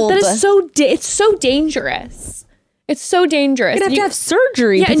 That's bold. That is so, it's so dangerous. It's so dangerous. You're gonna have to have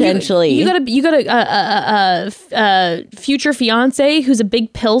surgery potentially. You got a future fiance who's a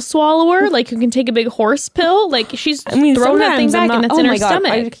big pill swallower, like who can take a big horse pill. Like she's throwing that thing back and it's in her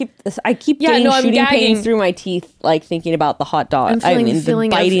stomach. I keep getting shooting pains through my teeth, like thinking about the hot dog. The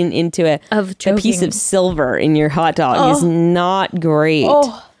biting into a piece of silver in your hot dog is not great.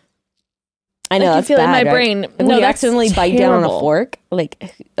 Oh. I know, that's feel bad, it in my right? brain. When no, you that's accidentally terrible. bite down on a fork, like,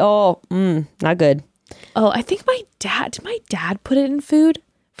 not good. Oh, I think did my dad put it in food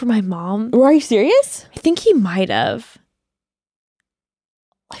for my mom? Are you serious? I think he might have.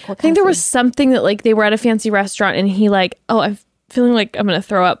 I think there was something that like they were at a fancy restaurant and he like, oh, I'm feeling like I'm going to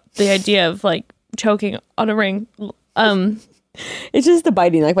throw up the idea of like choking on a ring. It's just the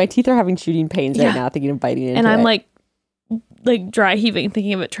biting. Like my teeth are having shooting pains right now thinking of biting into it. And I'm like dry heaving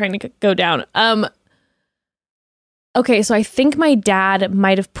thinking of it trying to go down. Okay, so I think my dad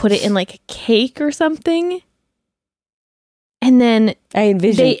might have put it in like a cake or something. And then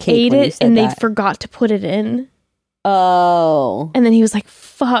they ate it and they forgot to put it in. Oh. And then he was like,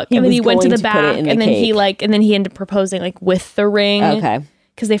 fuck. And then he went to the back and then he ended up proposing like with the ring. Okay.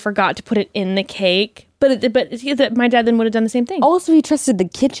 Because they forgot to put it in the cake. But my dad then would have done the same thing. Oh, so he trusted the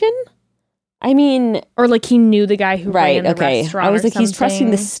kitchen? I mean, or like he knew the guy who ran the restaurant. I was like, he's trusting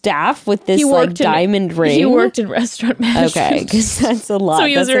the staff with this like diamond ring. He worked in restaurant management. Okay, because that's a lot. So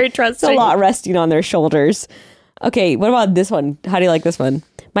he was very trusting. It's a lot resting on their shoulders. Okay, what about this one? How do you like this one?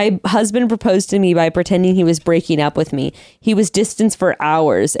 My husband proposed to me by pretending he was breaking up with me. He was distanced for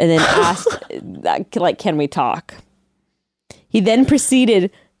hours and then asked, like, can we talk? He then proceeded.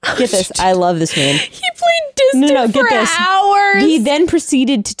 Get this. I love this man. He played distant for hours. He then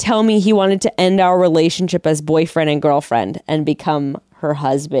proceeded to tell me he wanted to end our relationship as boyfriend and girlfriend and become her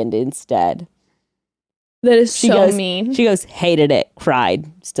husband instead. That is mean. She goes, hated it, cried,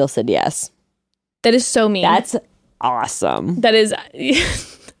 still said yes. That is so mean. That's awesome. That is...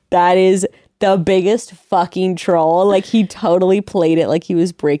 That is the biggest fucking troll. Like, he totally played it like he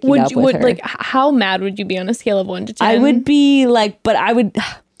was breaking up with her. Like, how mad would you be on a scale of 1 to 10? I would be like, but I would...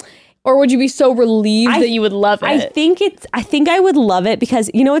 Or would you be so relieved that you would love it? I think I would love it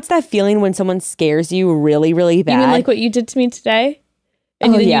because, you know, it's that feeling when someone scares you really, really bad. You mean like what you did to me today?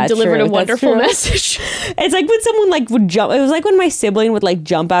 And then you delivered a wonderful message. It's like when someone like would jump. It was like when my sibling would like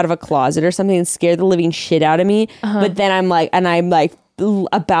jump out of a closet or something and scare the living shit out of me. But then I'm like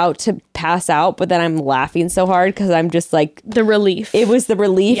about to pass out, but then I'm laughing so hard because I'm just like the relief. It was the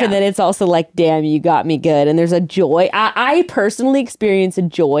relief, and then it's also like, damn, you got me good. And there's a joy. I personally experience a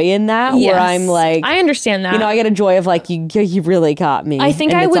joy in that where I'm like, I understand that. You know, I get a joy of like, you really got me. I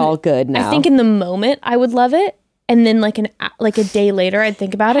think and I it's would. all good now. I think in the moment I would love it, and then like a day later I'd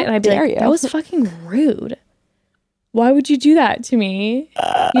think about it and I'd be like, that was fucking rude. Why would you do that to me?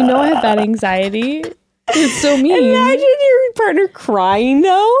 You know I have bad anxiety. It's so mean. Imagine your partner crying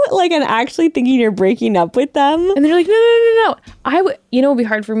though, like, and actually thinking you're breaking up with them. And they're like, no. I would, you know, what would be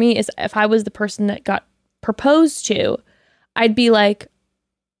hard for me is if I was the person that got proposed to, I'd be like,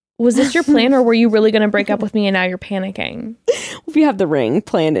 was this your plan or were you really going to break up with me and now you're panicking? If you have the ring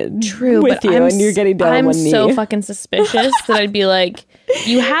planted with you and you're getting down on one knee. I'm so fucking suspicious that I'd be like,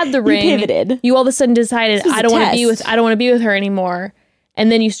 you had the ring. You pivoted. You all of a sudden decided I don't want to be with her anymore. And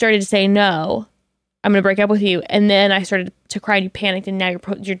then you started to say no. I'm going to break up with you. And then I started to cry and you panicked and now you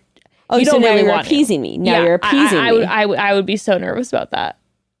don't so now really you're want appeasing me. Now you're appeasing me. I would be so nervous about that.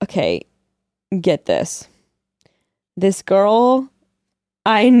 Okay, get this. This girl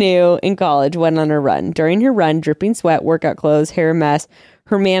I knew in college went on a run. During her run, dripping sweat, workout clothes, hair a mess,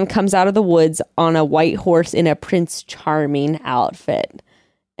 her man comes out of the woods on a white horse in a Prince Charming outfit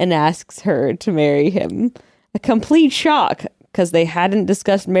and asks her to marry him. A complete shock because they hadn't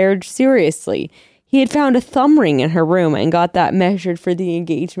discussed marriage seriously. He had found a thumb ring in her room and got that measured for the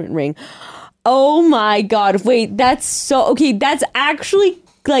engagement ring. Oh my God. Wait, that's actually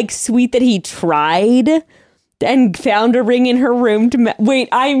like sweet that he tried and found a ring in her room to wait,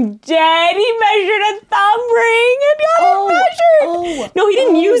 I'm dead. He measured a thumb ring and got it measured. No, he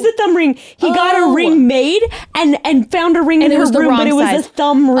didn't use the thumb ring. He got a ring made and found a ring in her room, but it was a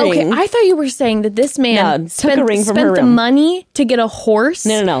thumb ring. Okay, I thought you were saying that this man took a ring from her room. Spent the money to get a horse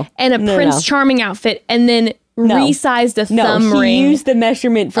and a Prince Charming outfit and then resized a thumb ring. He used the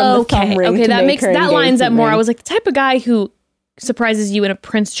measurement from the thumb ring. Okay, that lines up more. I was like, the type of guy who surprises you in a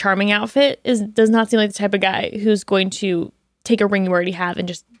Prince Charming outfit does not seem like the type of guy who's going to take a ring you already have and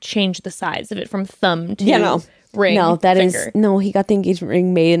just change the size of it from thumb to ring. No, he got the engagement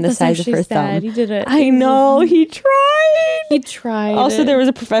ring made in the size of her thumb. He did it. I know, he tried. Also, there was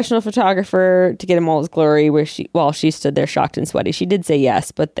a professional photographer to get him all his glory while she stood there shocked and sweaty. She did say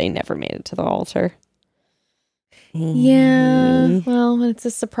yes, but they never made it to the altar. Yeah, well, it's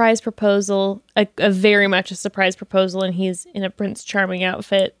a surprise proposal, a very much a surprise proposal, and he's in a Prince Charming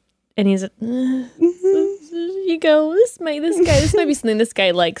outfit, and he's you go, this might be something this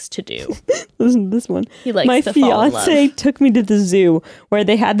guy likes to do. Listen to this one. He likes My to fall in love. fiance took me to the zoo where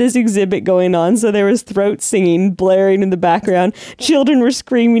they had this exhibit going on, so there was throat singing blaring in the background. Children were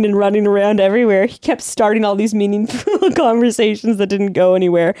screaming and running around everywhere. He kept starting all these meaningful conversations that didn't go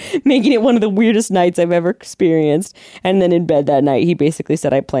anywhere, making it one of the weirdest nights I've ever experienced. And then in bed that night, he basically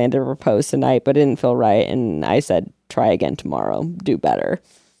said, I planned to propose tonight, but it didn't feel right. And I said, try again tomorrow. Do better.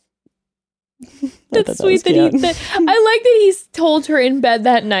 That's sweet that I like that he's told her in bed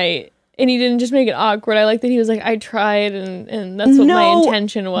that night and he didn't just make it awkward. I like that he was like, I tried and that's what my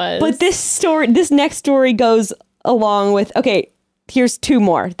intention was. But this next story goes along with, okay, here's two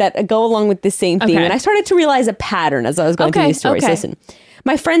more that go along with the same theme. Okay. And I started to realize a pattern as I was going through these stories. Listen.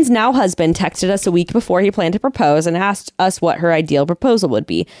 My friend's now husband texted us a week before he planned to propose and asked us what her ideal proposal would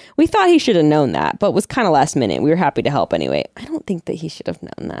be. We thought he should have known that, but was kind of last minute. We were happy to help anyway. I don't think that he should have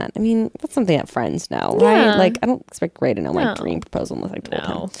known that. I mean, that's something that friends know, right? Like, I don't expect Ray to know my dream proposal unless I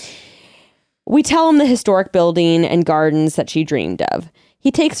told him. We tell him the historic building and gardens that she dreamed of. He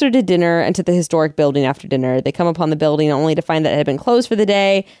takes her to dinner and to the historic building after dinner. They come upon the building only to find that it had been closed for the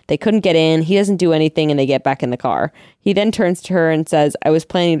day. They couldn't get in. He doesn't do anything and they get back in the car. He then turns to her and says, I was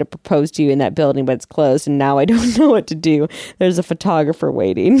planning to propose to you in that building, but it's closed and now I don't know what to do. There's a photographer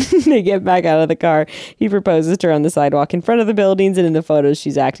waiting. They get back out of the car. He proposes to her on the sidewalk in front of the buildings, and in the photos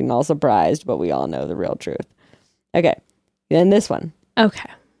she's acting all surprised, but we all know the real truth. Okay. Then this one.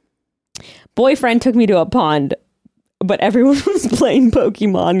 Okay. Boyfriend took me to a pond, but everyone was playing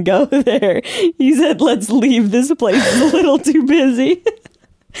Pokemon Go there. He said, let's leave. This place is a little too busy.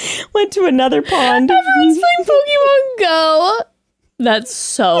 Went to another pond. Everyone's playing Pokemon Go. That's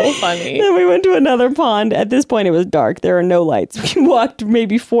so funny. Then we went to another pond. At this point, it was dark. There are no lights. We walked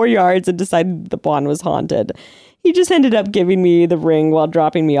maybe 4 yards and decided the pond was haunted. He just ended up giving me the ring while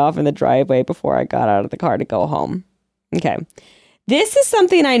dropping me off in the driveway before I got out of the car to go home. Okay. This is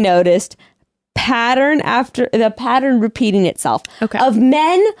something I noticed. Pattern after the pattern repeating itself. Okay. Of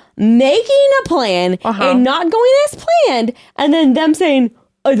men making a plan and not going as planned, and then them saying,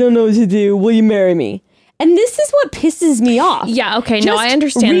 I don't know what to do. Will you marry me? And this is what pisses me off. Yeah, okay, Just no, I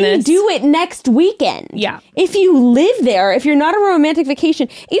understand this. Do it next weekend. Yeah. If you live there, if you're not a romantic vacation,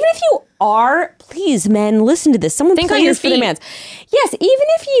 even if you are, please, men, listen to this. Someone Think play on your this for the feet. mans. Yes, even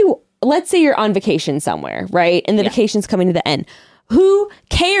if you, let's say you're on vacation somewhere, right? And the vacation's coming to the end. Who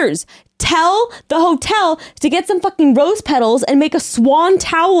cares? Tell the hotel to get some fucking rose petals and make a swan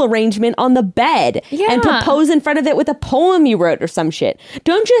towel arrangement on the bed and propose in front of it with a poem you wrote or some shit.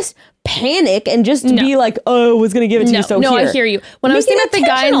 Don't just panic and just be like, oh, I was going to give it to you, so no, here. I hear you. When I was Make thinking it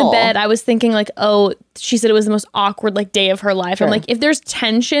about the guy in the intentional. bed, I was thinking like, oh, she said it was the most awkward like day of her life. Sure. I'm like, if there's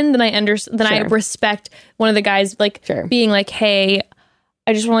tension, then I respect one of the guys like being like, hey,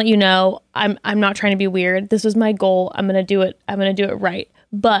 I just want to let you know, I'm not trying to be weird. This was my goal. I'm gonna do it. I'm gonna do it right.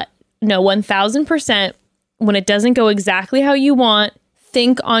 But no, 1000%. When it doesn't go exactly how you want,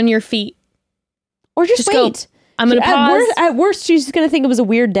 think on your feet. Or just wait. Go, I'm gonna pause. At worst, she's just gonna think it was a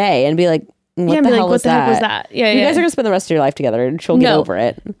weird day and be like, what the hell was that? What the heck was that? Yeah, you guys are gonna spend the rest of your life together and she'll get over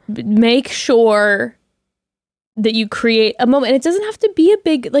it. Make sure that you create a moment. And it doesn't have to be a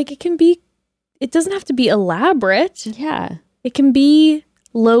big, like it doesn't have to be elaborate. Yeah. It can be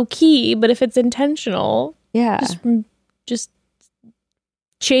low key, but if it's intentional, just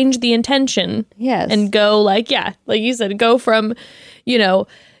change the intention. Yes. And go like you said, go from,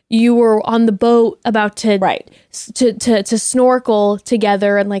 you were on the boat about to to snorkel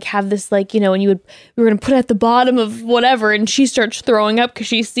together and like have this like, and we were gonna put it at the bottom of whatever, and she starts throwing up because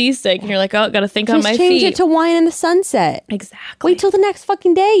she's seasick, and you're like, oh, gotta think on my feet. Change it to wine in the sunset. Exactly. Wait till the next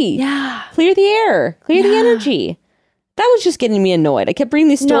fucking day. Yeah. Clear the air. Clear the energy. That was just getting me annoyed. I kept reading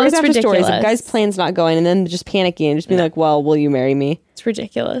these stories after stories of guys' plans not going and then just panicking and just being like, well, will you marry me? It's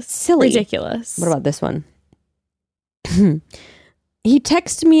ridiculous. Silly. Ridiculous. What about this one? He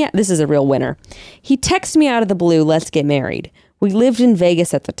texted me. This is a real winner. He texted me out of the blue, let's get married. We lived in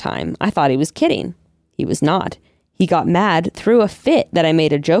Vegas at the time. I thought he was kidding. He was not. He got mad, threw a fit that I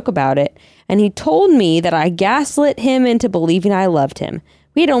made a joke about it, and he told me that I gaslit him into believing I loved him.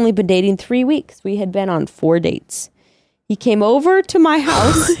 We had only been dating 3 weeks. We had been on 4 dates. He came over to my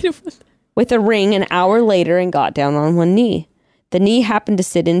house with a ring an hour later and got down on one knee. The knee happened to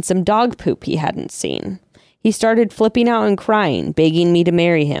sit in some dog poop he hadn't seen. He started flipping out and crying, begging me to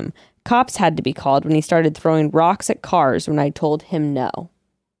marry him. Cops had to be called when he started throwing rocks at cars when I told him no.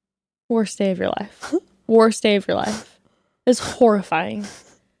 Worst day of your life. Worst day of your life. It's horrifying.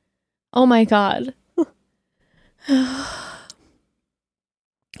 Oh my God.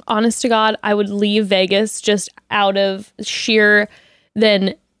 Honest to God, I would leave Vegas just out of sheer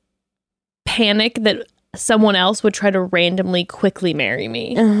then panic that someone else would try to randomly quickly marry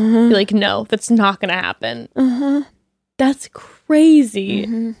me. Be like, no, that's not going to happen. That's crazy.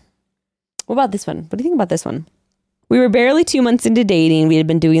 What about this one? What do you think about this one? We were barely 2 months into dating. We had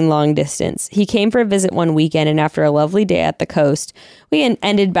been doing long distance. He came for a visit one weekend, and after a lovely day at the coast, we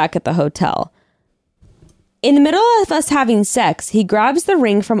ended back at the hotel. In the middle of us having sex, he grabs the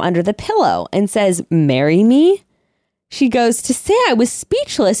ring from under the pillow and says, marry me? She goes, to say I was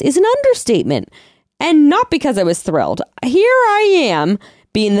speechless is an understatement. And not because I was thrilled. Here I am,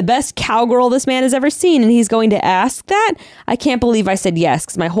 being the best cowgirl this man has ever seen, and he's going to ask that? I can't believe I said yes,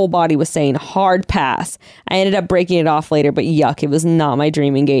 because my whole body was saying hard pass. I ended up breaking it off later, but yuck, it was not my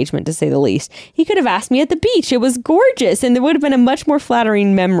dream engagement, to say the least. He could have asked me at the beach. It was gorgeous, and there would have been a much more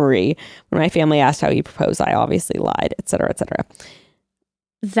flattering memory. When my family asked how he proposed, I obviously lied, etc., etc.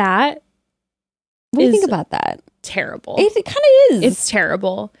 That What do you think about that? Terrible. It kind of is. It's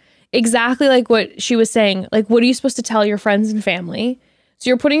terrible. Exactly like what she was saying. Like, what are you supposed to tell your friends and family? So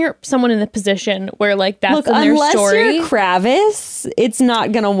you're putting someone in a position where like that's in their story. Unless you're Kravis, it's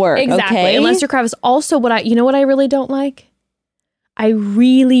not gonna work. Exactly. Okay? Unless you're Kravis. Also, what I really don't like. I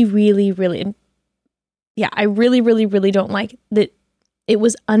really don't like that it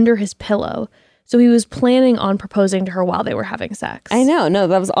was under his pillow. So he was planning on proposing to her while they were having sex. I know. No,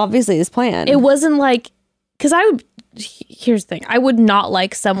 that was obviously his plan. It wasn't like, because I would here's the thing. I would not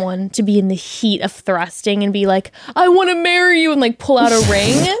like someone to be in the heat of thrusting and be like, I want to marry you, and like pull out a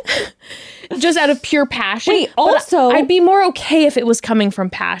ring just out of pure passion. Wait, But also- I'd be more okay if it was coming from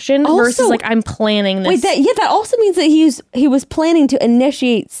passion versus like I'm planning this. Wait, that also means that he was planning to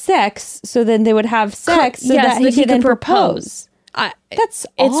initiate sex, so then they would have sex so that he could then propose. That's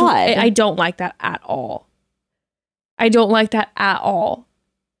odd. I don't like that at all. I don't like that at all.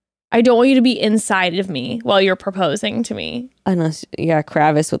 I don't want you to be inside of me while you're proposing to me. Unless,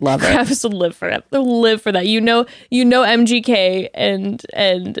 Kravis would love it. Travis would live for that. They'll live for that. You know, MGK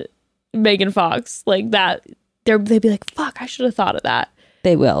and Megan Fox like that. They'd be like, "Fuck, I should have thought of that."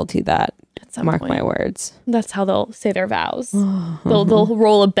 They will do that. At some Mark point. my words. That's how they'll say their vows. They'll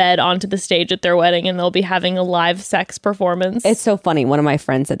roll a bed onto the stage at their wedding, and they'll be having a live sex performance. It's so funny. One of my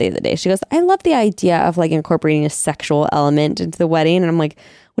friends said the other day, she goes, I love the idea of like incorporating a sexual element into the wedding. And I'm like,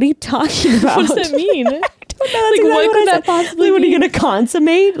 what are you talking about? What does that mean? I don't know. That's exactly what could that possibly What are you mean? going to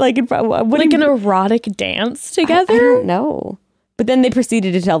consummate? Like an erotic dance together? I don't know. But then they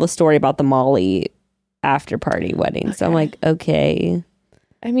proceeded to tell the story about the Molly after party wedding. So I'm like, okay.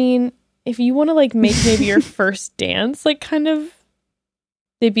 I mean, if you want to like make maybe your first dance, like kind of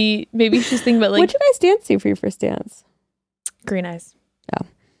maybe she's thinking about like What'd you guys dance to for your first dance? Green Eyes. Oh.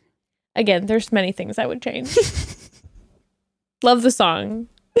 Again, there's many things I would change. Love the song.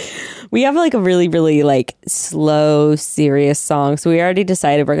 We have like a really, really like slow, serious song. So we already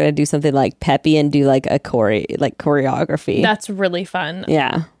decided we're gonna do something like peppy and do like a choreography. That's really fun.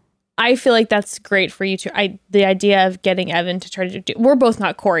 Yeah. I feel like that's great for you too. The idea of getting Evan to try to do. We're both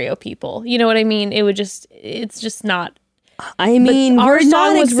not choreo people. You know what I mean? It's just not. I mean, our we're song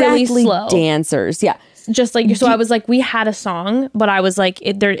not was really exactly slow. dancers. Yeah. Just like so, I was like, we had a song, but I was like,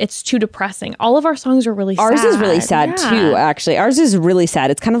 it's too depressing. All of our songs are really sad. Ours is really sad too, actually. Ours is really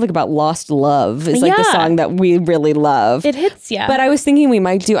sad. It's kind of like about lost love. It's like the Yeah. song that we really love. It hits you. But I was thinking we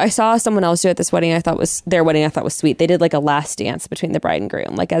might do, I saw someone else do it at this wedding. I thought was their wedding. I thought was sweet. They did like a last dance between the bride and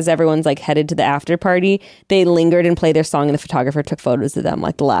groom. Like as everyone's like headed to the after party, they lingered and played their song and the photographer took photos of them,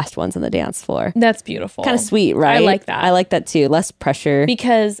 like the last ones on the dance floor. That's beautiful. Kind of sweet, right? I like that. I like that too. Less pressure.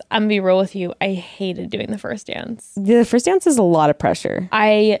 Because I'm gonna be real with you, I hated doing the first dance. The first dance is a lot of pressure.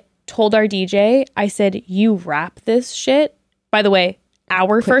 I told our DJ, I said, you wrap this shit. By the way,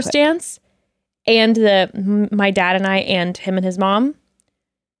 our first dance and my dad and I and him and his mom,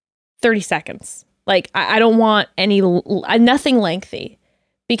 30 seconds. Like, I don't want nothing lengthy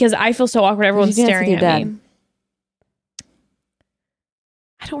because I feel so awkward. Everyone's staring at me.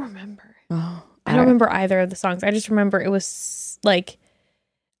 I don't remember. Oh, I don't remember either of the songs. I just remember it was like,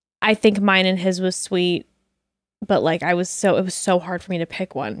 I think mine and his was sweet. But like it was so hard for me to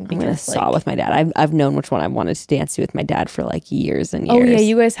pick one because I'm gonna saw with my dad. I've known which one I wanted to dance to with my dad for like years and years. Oh yeah,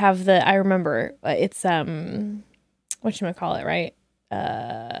 you guys have I remember it's whatchamacallit, right?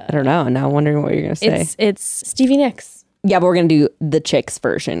 I don't know. Now I'm wondering what you're gonna say. It's Stevie Nicks. Yeah, but we're gonna do the Chicks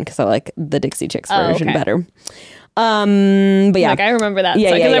version because I like the Dixie Chicks version okay. better. But yeah, Like I remember that.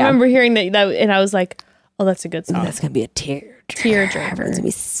 Yeah, Because yeah. I remember hearing that and I was like, oh, that's a good song. that's gonna be a tearjerker. Tearjerker. Everyone's gonna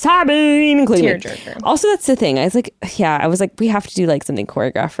be sobbing, including me. Tearjerker. Also, that's the thing. I was like, we have to do like something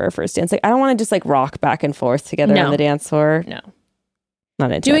choreographed for our first dance. Like, I don't want to just like rock back and forth together No. on the dance floor. No.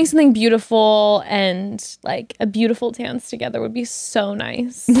 Not into Doing it. something beautiful and like a beautiful dance together would be so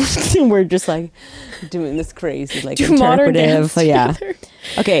nice. We're just like doing this crazy like Do modern interpretive. dance Yeah. together.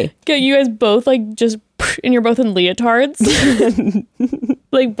 Okay. Okay, you guys both like just and you're both in leotards,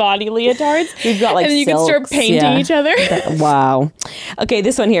 like body leotards. We've got like and then you can start silks, painting yeah. each other. Wow. Okay,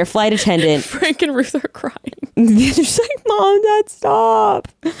 this one here, flight attendant. Frank and Ruth are crying. They're just like, Mom, Dad, stop.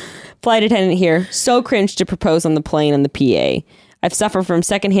 Flight attendant here. So cringe to propose on the plane on the PA. I've suffered from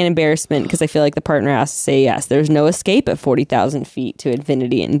secondhand embarrassment because I feel like the partner has to say yes. There's no escape at 40,000 feet to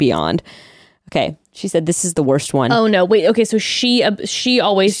infinity and beyond. Okay. She said this is the worst one. Oh no! Wait. Okay. So she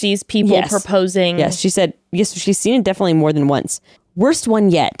always sees people Yes. proposing. Yes, she said, yes, she's seen it definitely more than once. Worst one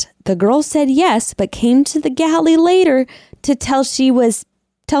yet. The girl said yes, but came to the galley later to tell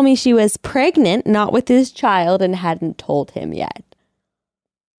me she was pregnant, not with his child, and hadn't told him yet.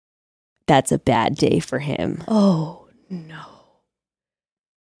 That's a bad day for him. Oh no!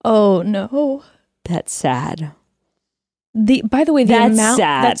 Oh no! That's sad. By the way, That's amount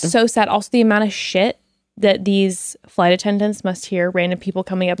sad. that's so sad. Also, the amount of shit that these flight attendants must hear, random people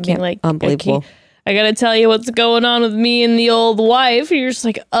coming up and being like, Unbelievable. "Okay, I gotta tell you what's going on with me and the old wife." And you're just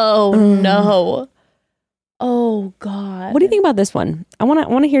like, oh no. Oh God. What do you think about this one? I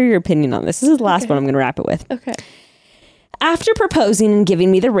want to hear your opinion on this. This is the last one I'm going to wrap it with. Okay. after proposing and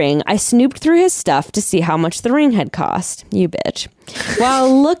giving me the ring, I snooped through his stuff to see how much the ring had cost. You bitch.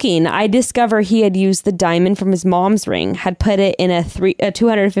 While looking, I discover he had used the diamond from his mom's ring, had put it in a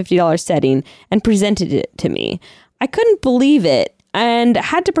 $250 setting, and presented it to me. I couldn't believe it and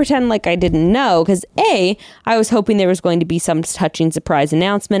had to pretend like I didn't know because A, I was hoping there was going to be some touching surprise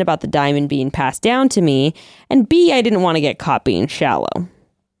announcement about the diamond being passed down to me, and B, I didn't want to get caught being shallow.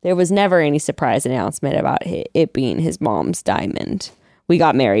 There was never any surprise announcement about it being his mom's diamond. We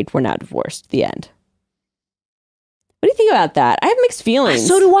got married. We're now divorced. The end. What do you think about that? I have mixed feelings.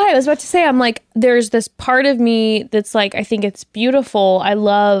 So do I. I was about to say, I'm like, there's this part of me that's like, I think it's beautiful. I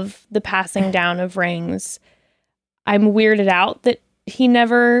love the passing down of rings. I'm weirded out that he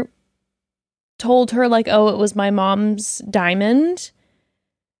never told her like, oh, it was my mom's diamond.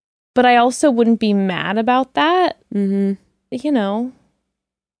 But I also wouldn't be mad about that. Mm-hmm. You know,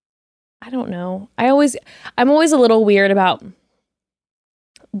 I don't know. I'm always a little weird about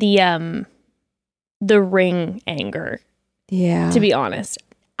the ring anger. Yeah. To be honest.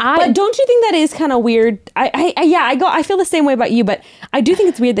 But don't you think that is kind of weird? I feel the same way about you, but I do think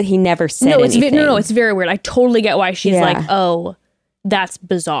it's weird that he never said anything. No, it's very weird. I totally get why she's like, oh, that's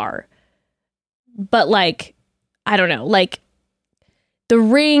bizarre. But like, I don't know, like the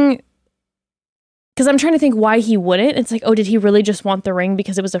ring, because I'm trying to think why he wouldn't. It's like, oh, did he really just want the ring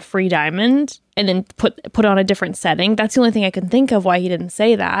because it was a free diamond and then put on a different setting? That's the only thing I can think of why he didn't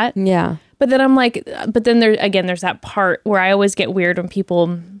say that. Yeah. But then I'm like, there's that part where I always get weird when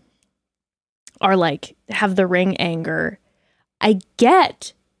people are like, have the ring anger. I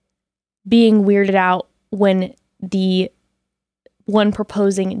get being weirded out when the one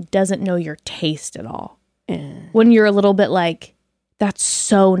proposing doesn't know your taste at all. When you're a little bit like, that's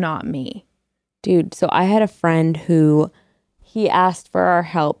so not me. Dude, so I had a friend who he asked for our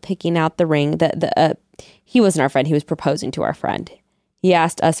help picking out the ring. He wasn't our friend. He was proposing to our friend. He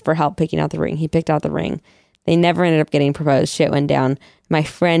asked us for help picking out the ring. He picked out the ring. They never ended up getting proposed. Shit went down. My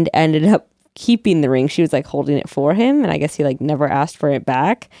friend ended up keeping the ring. She was like holding it for him. And I guess he like never asked for it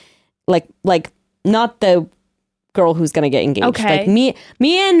back. Like not the girl who's going to get engaged. Okay. Like me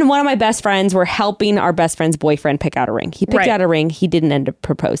and one of my best friends were helping our best friend's boyfriend pick out a ring. He picked out a ring. He didn't end up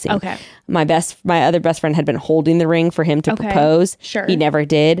proposing. Okay. My other best friend had been holding the ring for him to propose. Sure. He never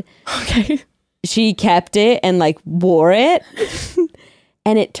did. Okay. She kept it and like wore it.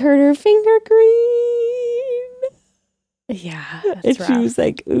 And it turned her finger green. Yeah. And she was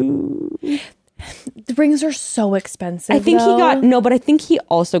like, ooh. The rings are so expensive. I think but I think he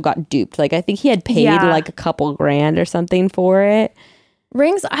also got duped. Like, I think he had paid like a couple grand or something for it.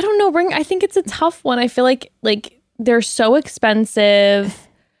 Rings, I don't know. I think it's a tough one. I feel like they're so expensive.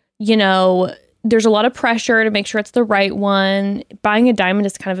 You know, there's a lot of pressure to make sure it's the right one. Buying a diamond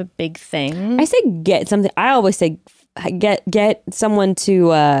is kind of a big thing. I say get something. I always say get someone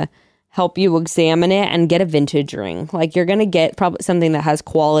to help you examine it and get a vintage ring. Like, you're gonna get probably something that has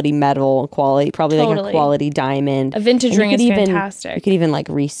quality metal, like a quality diamond. A vintage ring is fantastic. You could even like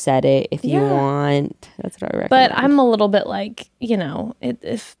reset it if you want. That's what I recommend. But I'm a little bit like, you know,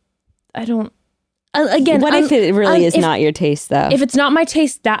 if I don't. Again, what if it really is not your taste though? If it's not my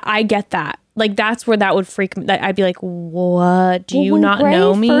taste, that I get that. Like, that's where that would freak me. I'd be like, what? Do you not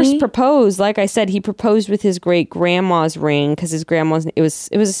know me? When Gray first proposed, like I said, he proposed with his great grandma's ring because his grandma's, it was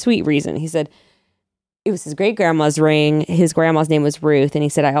a sweet reason. He said it was his great grandma's ring. His grandma's name was Ruth. And he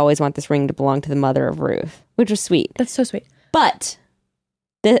said, I always want this ring to belong to the mother of Ruth, which was sweet. That's so sweet. But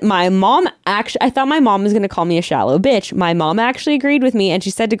my mom actually, I thought my mom was going to call me a shallow bitch. My mom actually agreed with me. And she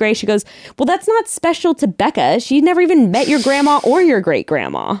said to Gray, she goes, well, that's not special to Bekah. She never even met your grandma or your great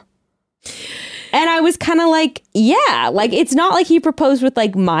grandma. And I was kind of like, yeah, like, it's not like he proposed with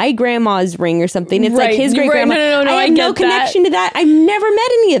like my grandma's ring or something. It's like his great grandma. No, I have no connection to that. I've never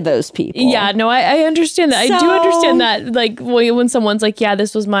met any of those people. Yeah, no, I understand that. I do understand that. Like, when someone's like, yeah,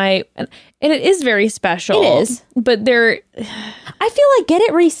 this was my, and it is very special. It is. But I feel like get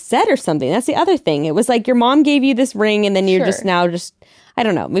it reset or something. That's the other thing. It was like your mom gave you this ring and then you're just I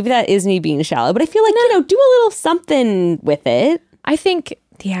don't know. Maybe that is me being shallow. But I feel like, you know, do a little something with it. I think.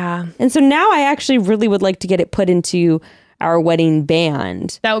 Yeah. And so now I actually really would like to get it put into our wedding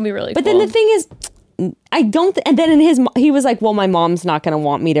band. That would be really cool. But then the thing is, I don't, and then he was like, well, my mom's not going to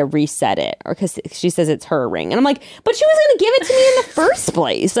want me to reset it or because she says it's her ring. And I'm like, but she was going to give it to me in the first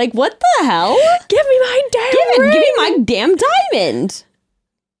place. Like, what the hell? Give me my damn ring. Give me my damn diamond.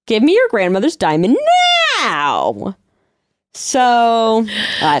 Give me your grandmother's diamond now. So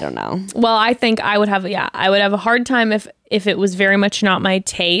I don't know. Well, I think I would have a hard time if it was very much not my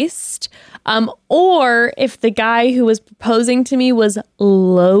taste, or if the guy who was proposing to me was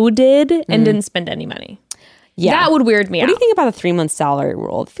loaded and didn't spend any money. Yeah. That would weird me What out. do you think about the 3-month salary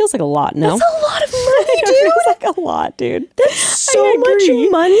rule? It feels like a lot, no? That's a lot of money, It dude. feels like a lot, dude. That's so I much agree.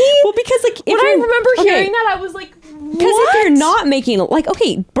 money. Well, because like When I remember hearing that, I was like, because if you're not making like,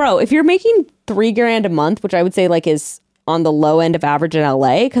 okay, bro, if you're making $3,000 a month, which I would say like is on the low end of average in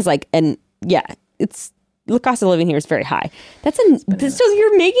LA, because like, and yeah, it's the cost of living here is very high. So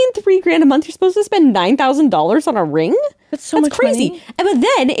you're making $3,000 a month. You're supposed to spend $9,000 on a ring. That's much crazy. money. But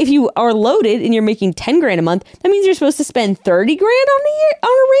then if you are loaded and you're making $10,000 a month, that means you're supposed to spend $30,000 on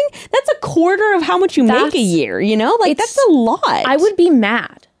a ring. That's a quarter of how much you make a year. You know, like that's a lot. I would be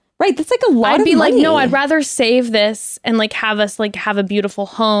mad. Right, that's like a lot. I'd be of like, money. no, I'd rather save this and like have us like have a beautiful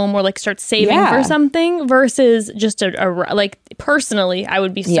home or like start saving for something versus just a like personally, I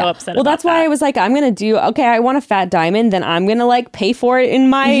would be so upset. Well, that's why I was like, I'm gonna do okay. I want a fat diamond, then I'm gonna like pay for it in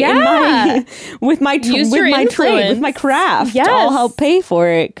my with my trade, with my craft. Yes. I'll help pay for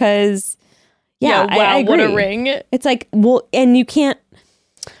it because I agree. What a ring! It's like and you can't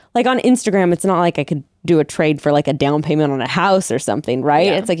like on Instagram. It's not like I could do a trade for like a down payment on a house or something, right?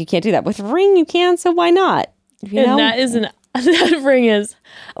 Yeah. It's like you can't do that with ring. You can, so why not? You know? That ring is.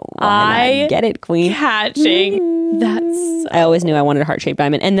 I get it, queen. Catching. That's. I always knew I wanted a heart-shaped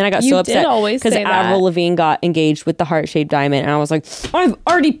diamond, and then I got so upset because Avril Lavigne got engaged with the heart-shaped diamond, and I was like, I've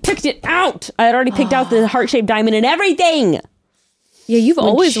already picked it out. I had already picked out the heart-shaped diamond and everything. Yeah, you've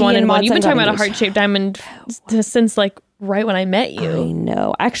always wanted one. You've been talking about a heart-shaped diamond since like right when I met you. I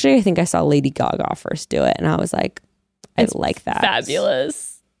know. Actually, I think I saw Lady Gaga first do it, and I was like, I like that.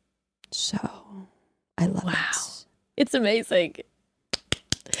 Fabulous. So, I love it. It's amazing.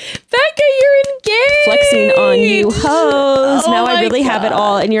 Becca, you're engaged. Flexing on you hoes. Now I really have it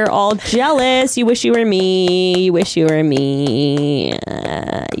all, and you're all jealous. You wish you were me. You wish you were me.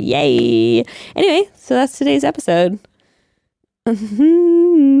 Yay. Anyway, so that's today's episode.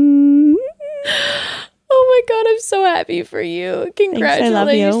 Oh my God, I'm so happy for you.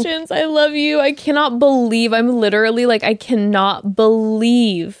 Congratulations. Thanks, I love you. I cannot believe, I'm literally like, I cannot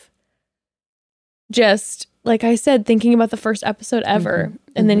believe just, like I said, thinking about the first episode ever.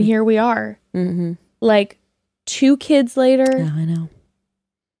 And then here we are. Like 2 kids later. Yeah, I know.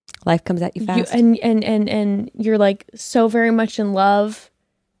 Life comes at you fast. And you're like so very much in love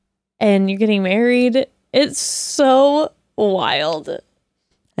and you're getting married. It's so wild.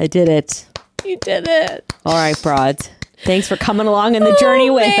 I did it. You did it. All right, broads. Thanks for coming along in the journey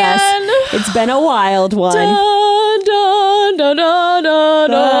with us. It's been a wild one. You know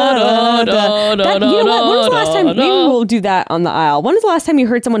what? When was the last time? Maybe we'll do that on the aisle. When was the last time you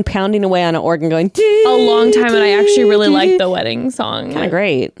heard someone pounding away on an organ going? A long time, and I actually really like the wedding song. Kind of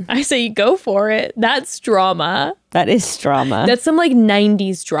great. I say go for it. That's drama. That is drama. That's some like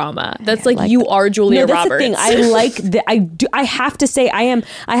 90s drama. That's like you are Julia that's Roberts. The thing. I like that. I have to say I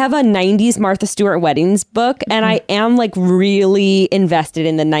have a 90s Martha Stewart weddings book, and I am like really invested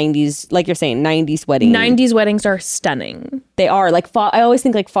in the 90s, like you're saying, 90s weddings. 90s weddings are stunning. They are like I always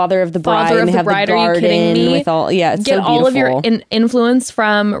think like Father of the Bride, and they have the garden are you kidding me? with all it's Get so beautiful. all of your influence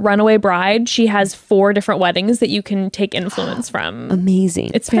from Runaway Bride. She has 4 different weddings that you can take influence from.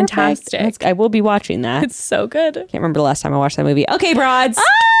 Amazing. It's fantastic. I will be watching that. It's so good. Can't remember the last time I watched that movie. Okay, broads.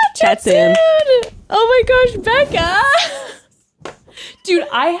 Chat soon. Oh my gosh, Becca. Dude,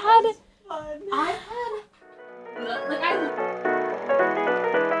 I had like